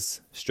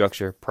is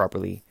structured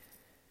properly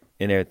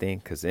and everything.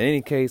 Because in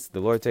any case, the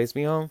Lord takes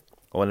me home,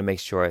 I want to make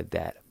sure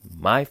that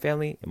my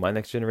family and my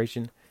next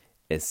generation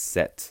is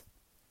set.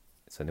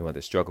 So they don't have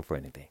to struggle for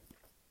anything.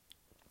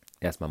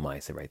 That's my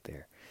mindset right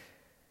there.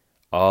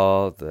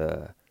 All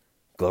the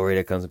glory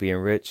that comes with being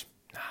rich,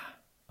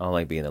 I don't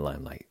like being in the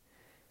limelight.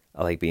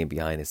 I like being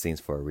behind the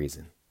scenes for a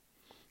reason.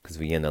 Because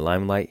when you're in the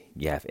limelight,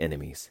 you have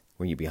enemies.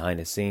 When you're behind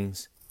the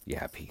scenes, you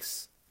have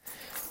peace.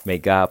 May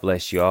God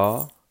bless you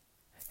all.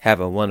 Have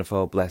a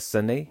wonderful, blessed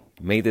Sunday.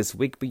 May this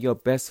week be your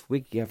best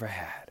week you ever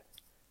had.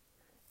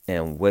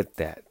 And with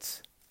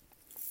that,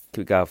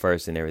 keep God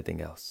first and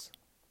everything else.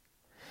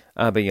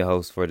 I've been your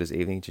host for this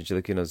evening,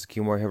 Chinchilla Kinos,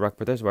 Q More Hit Rock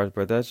Production,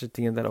 Production,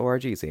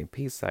 TN.org, saying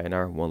peace,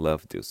 sayonara, one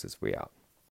love, deuces, we out.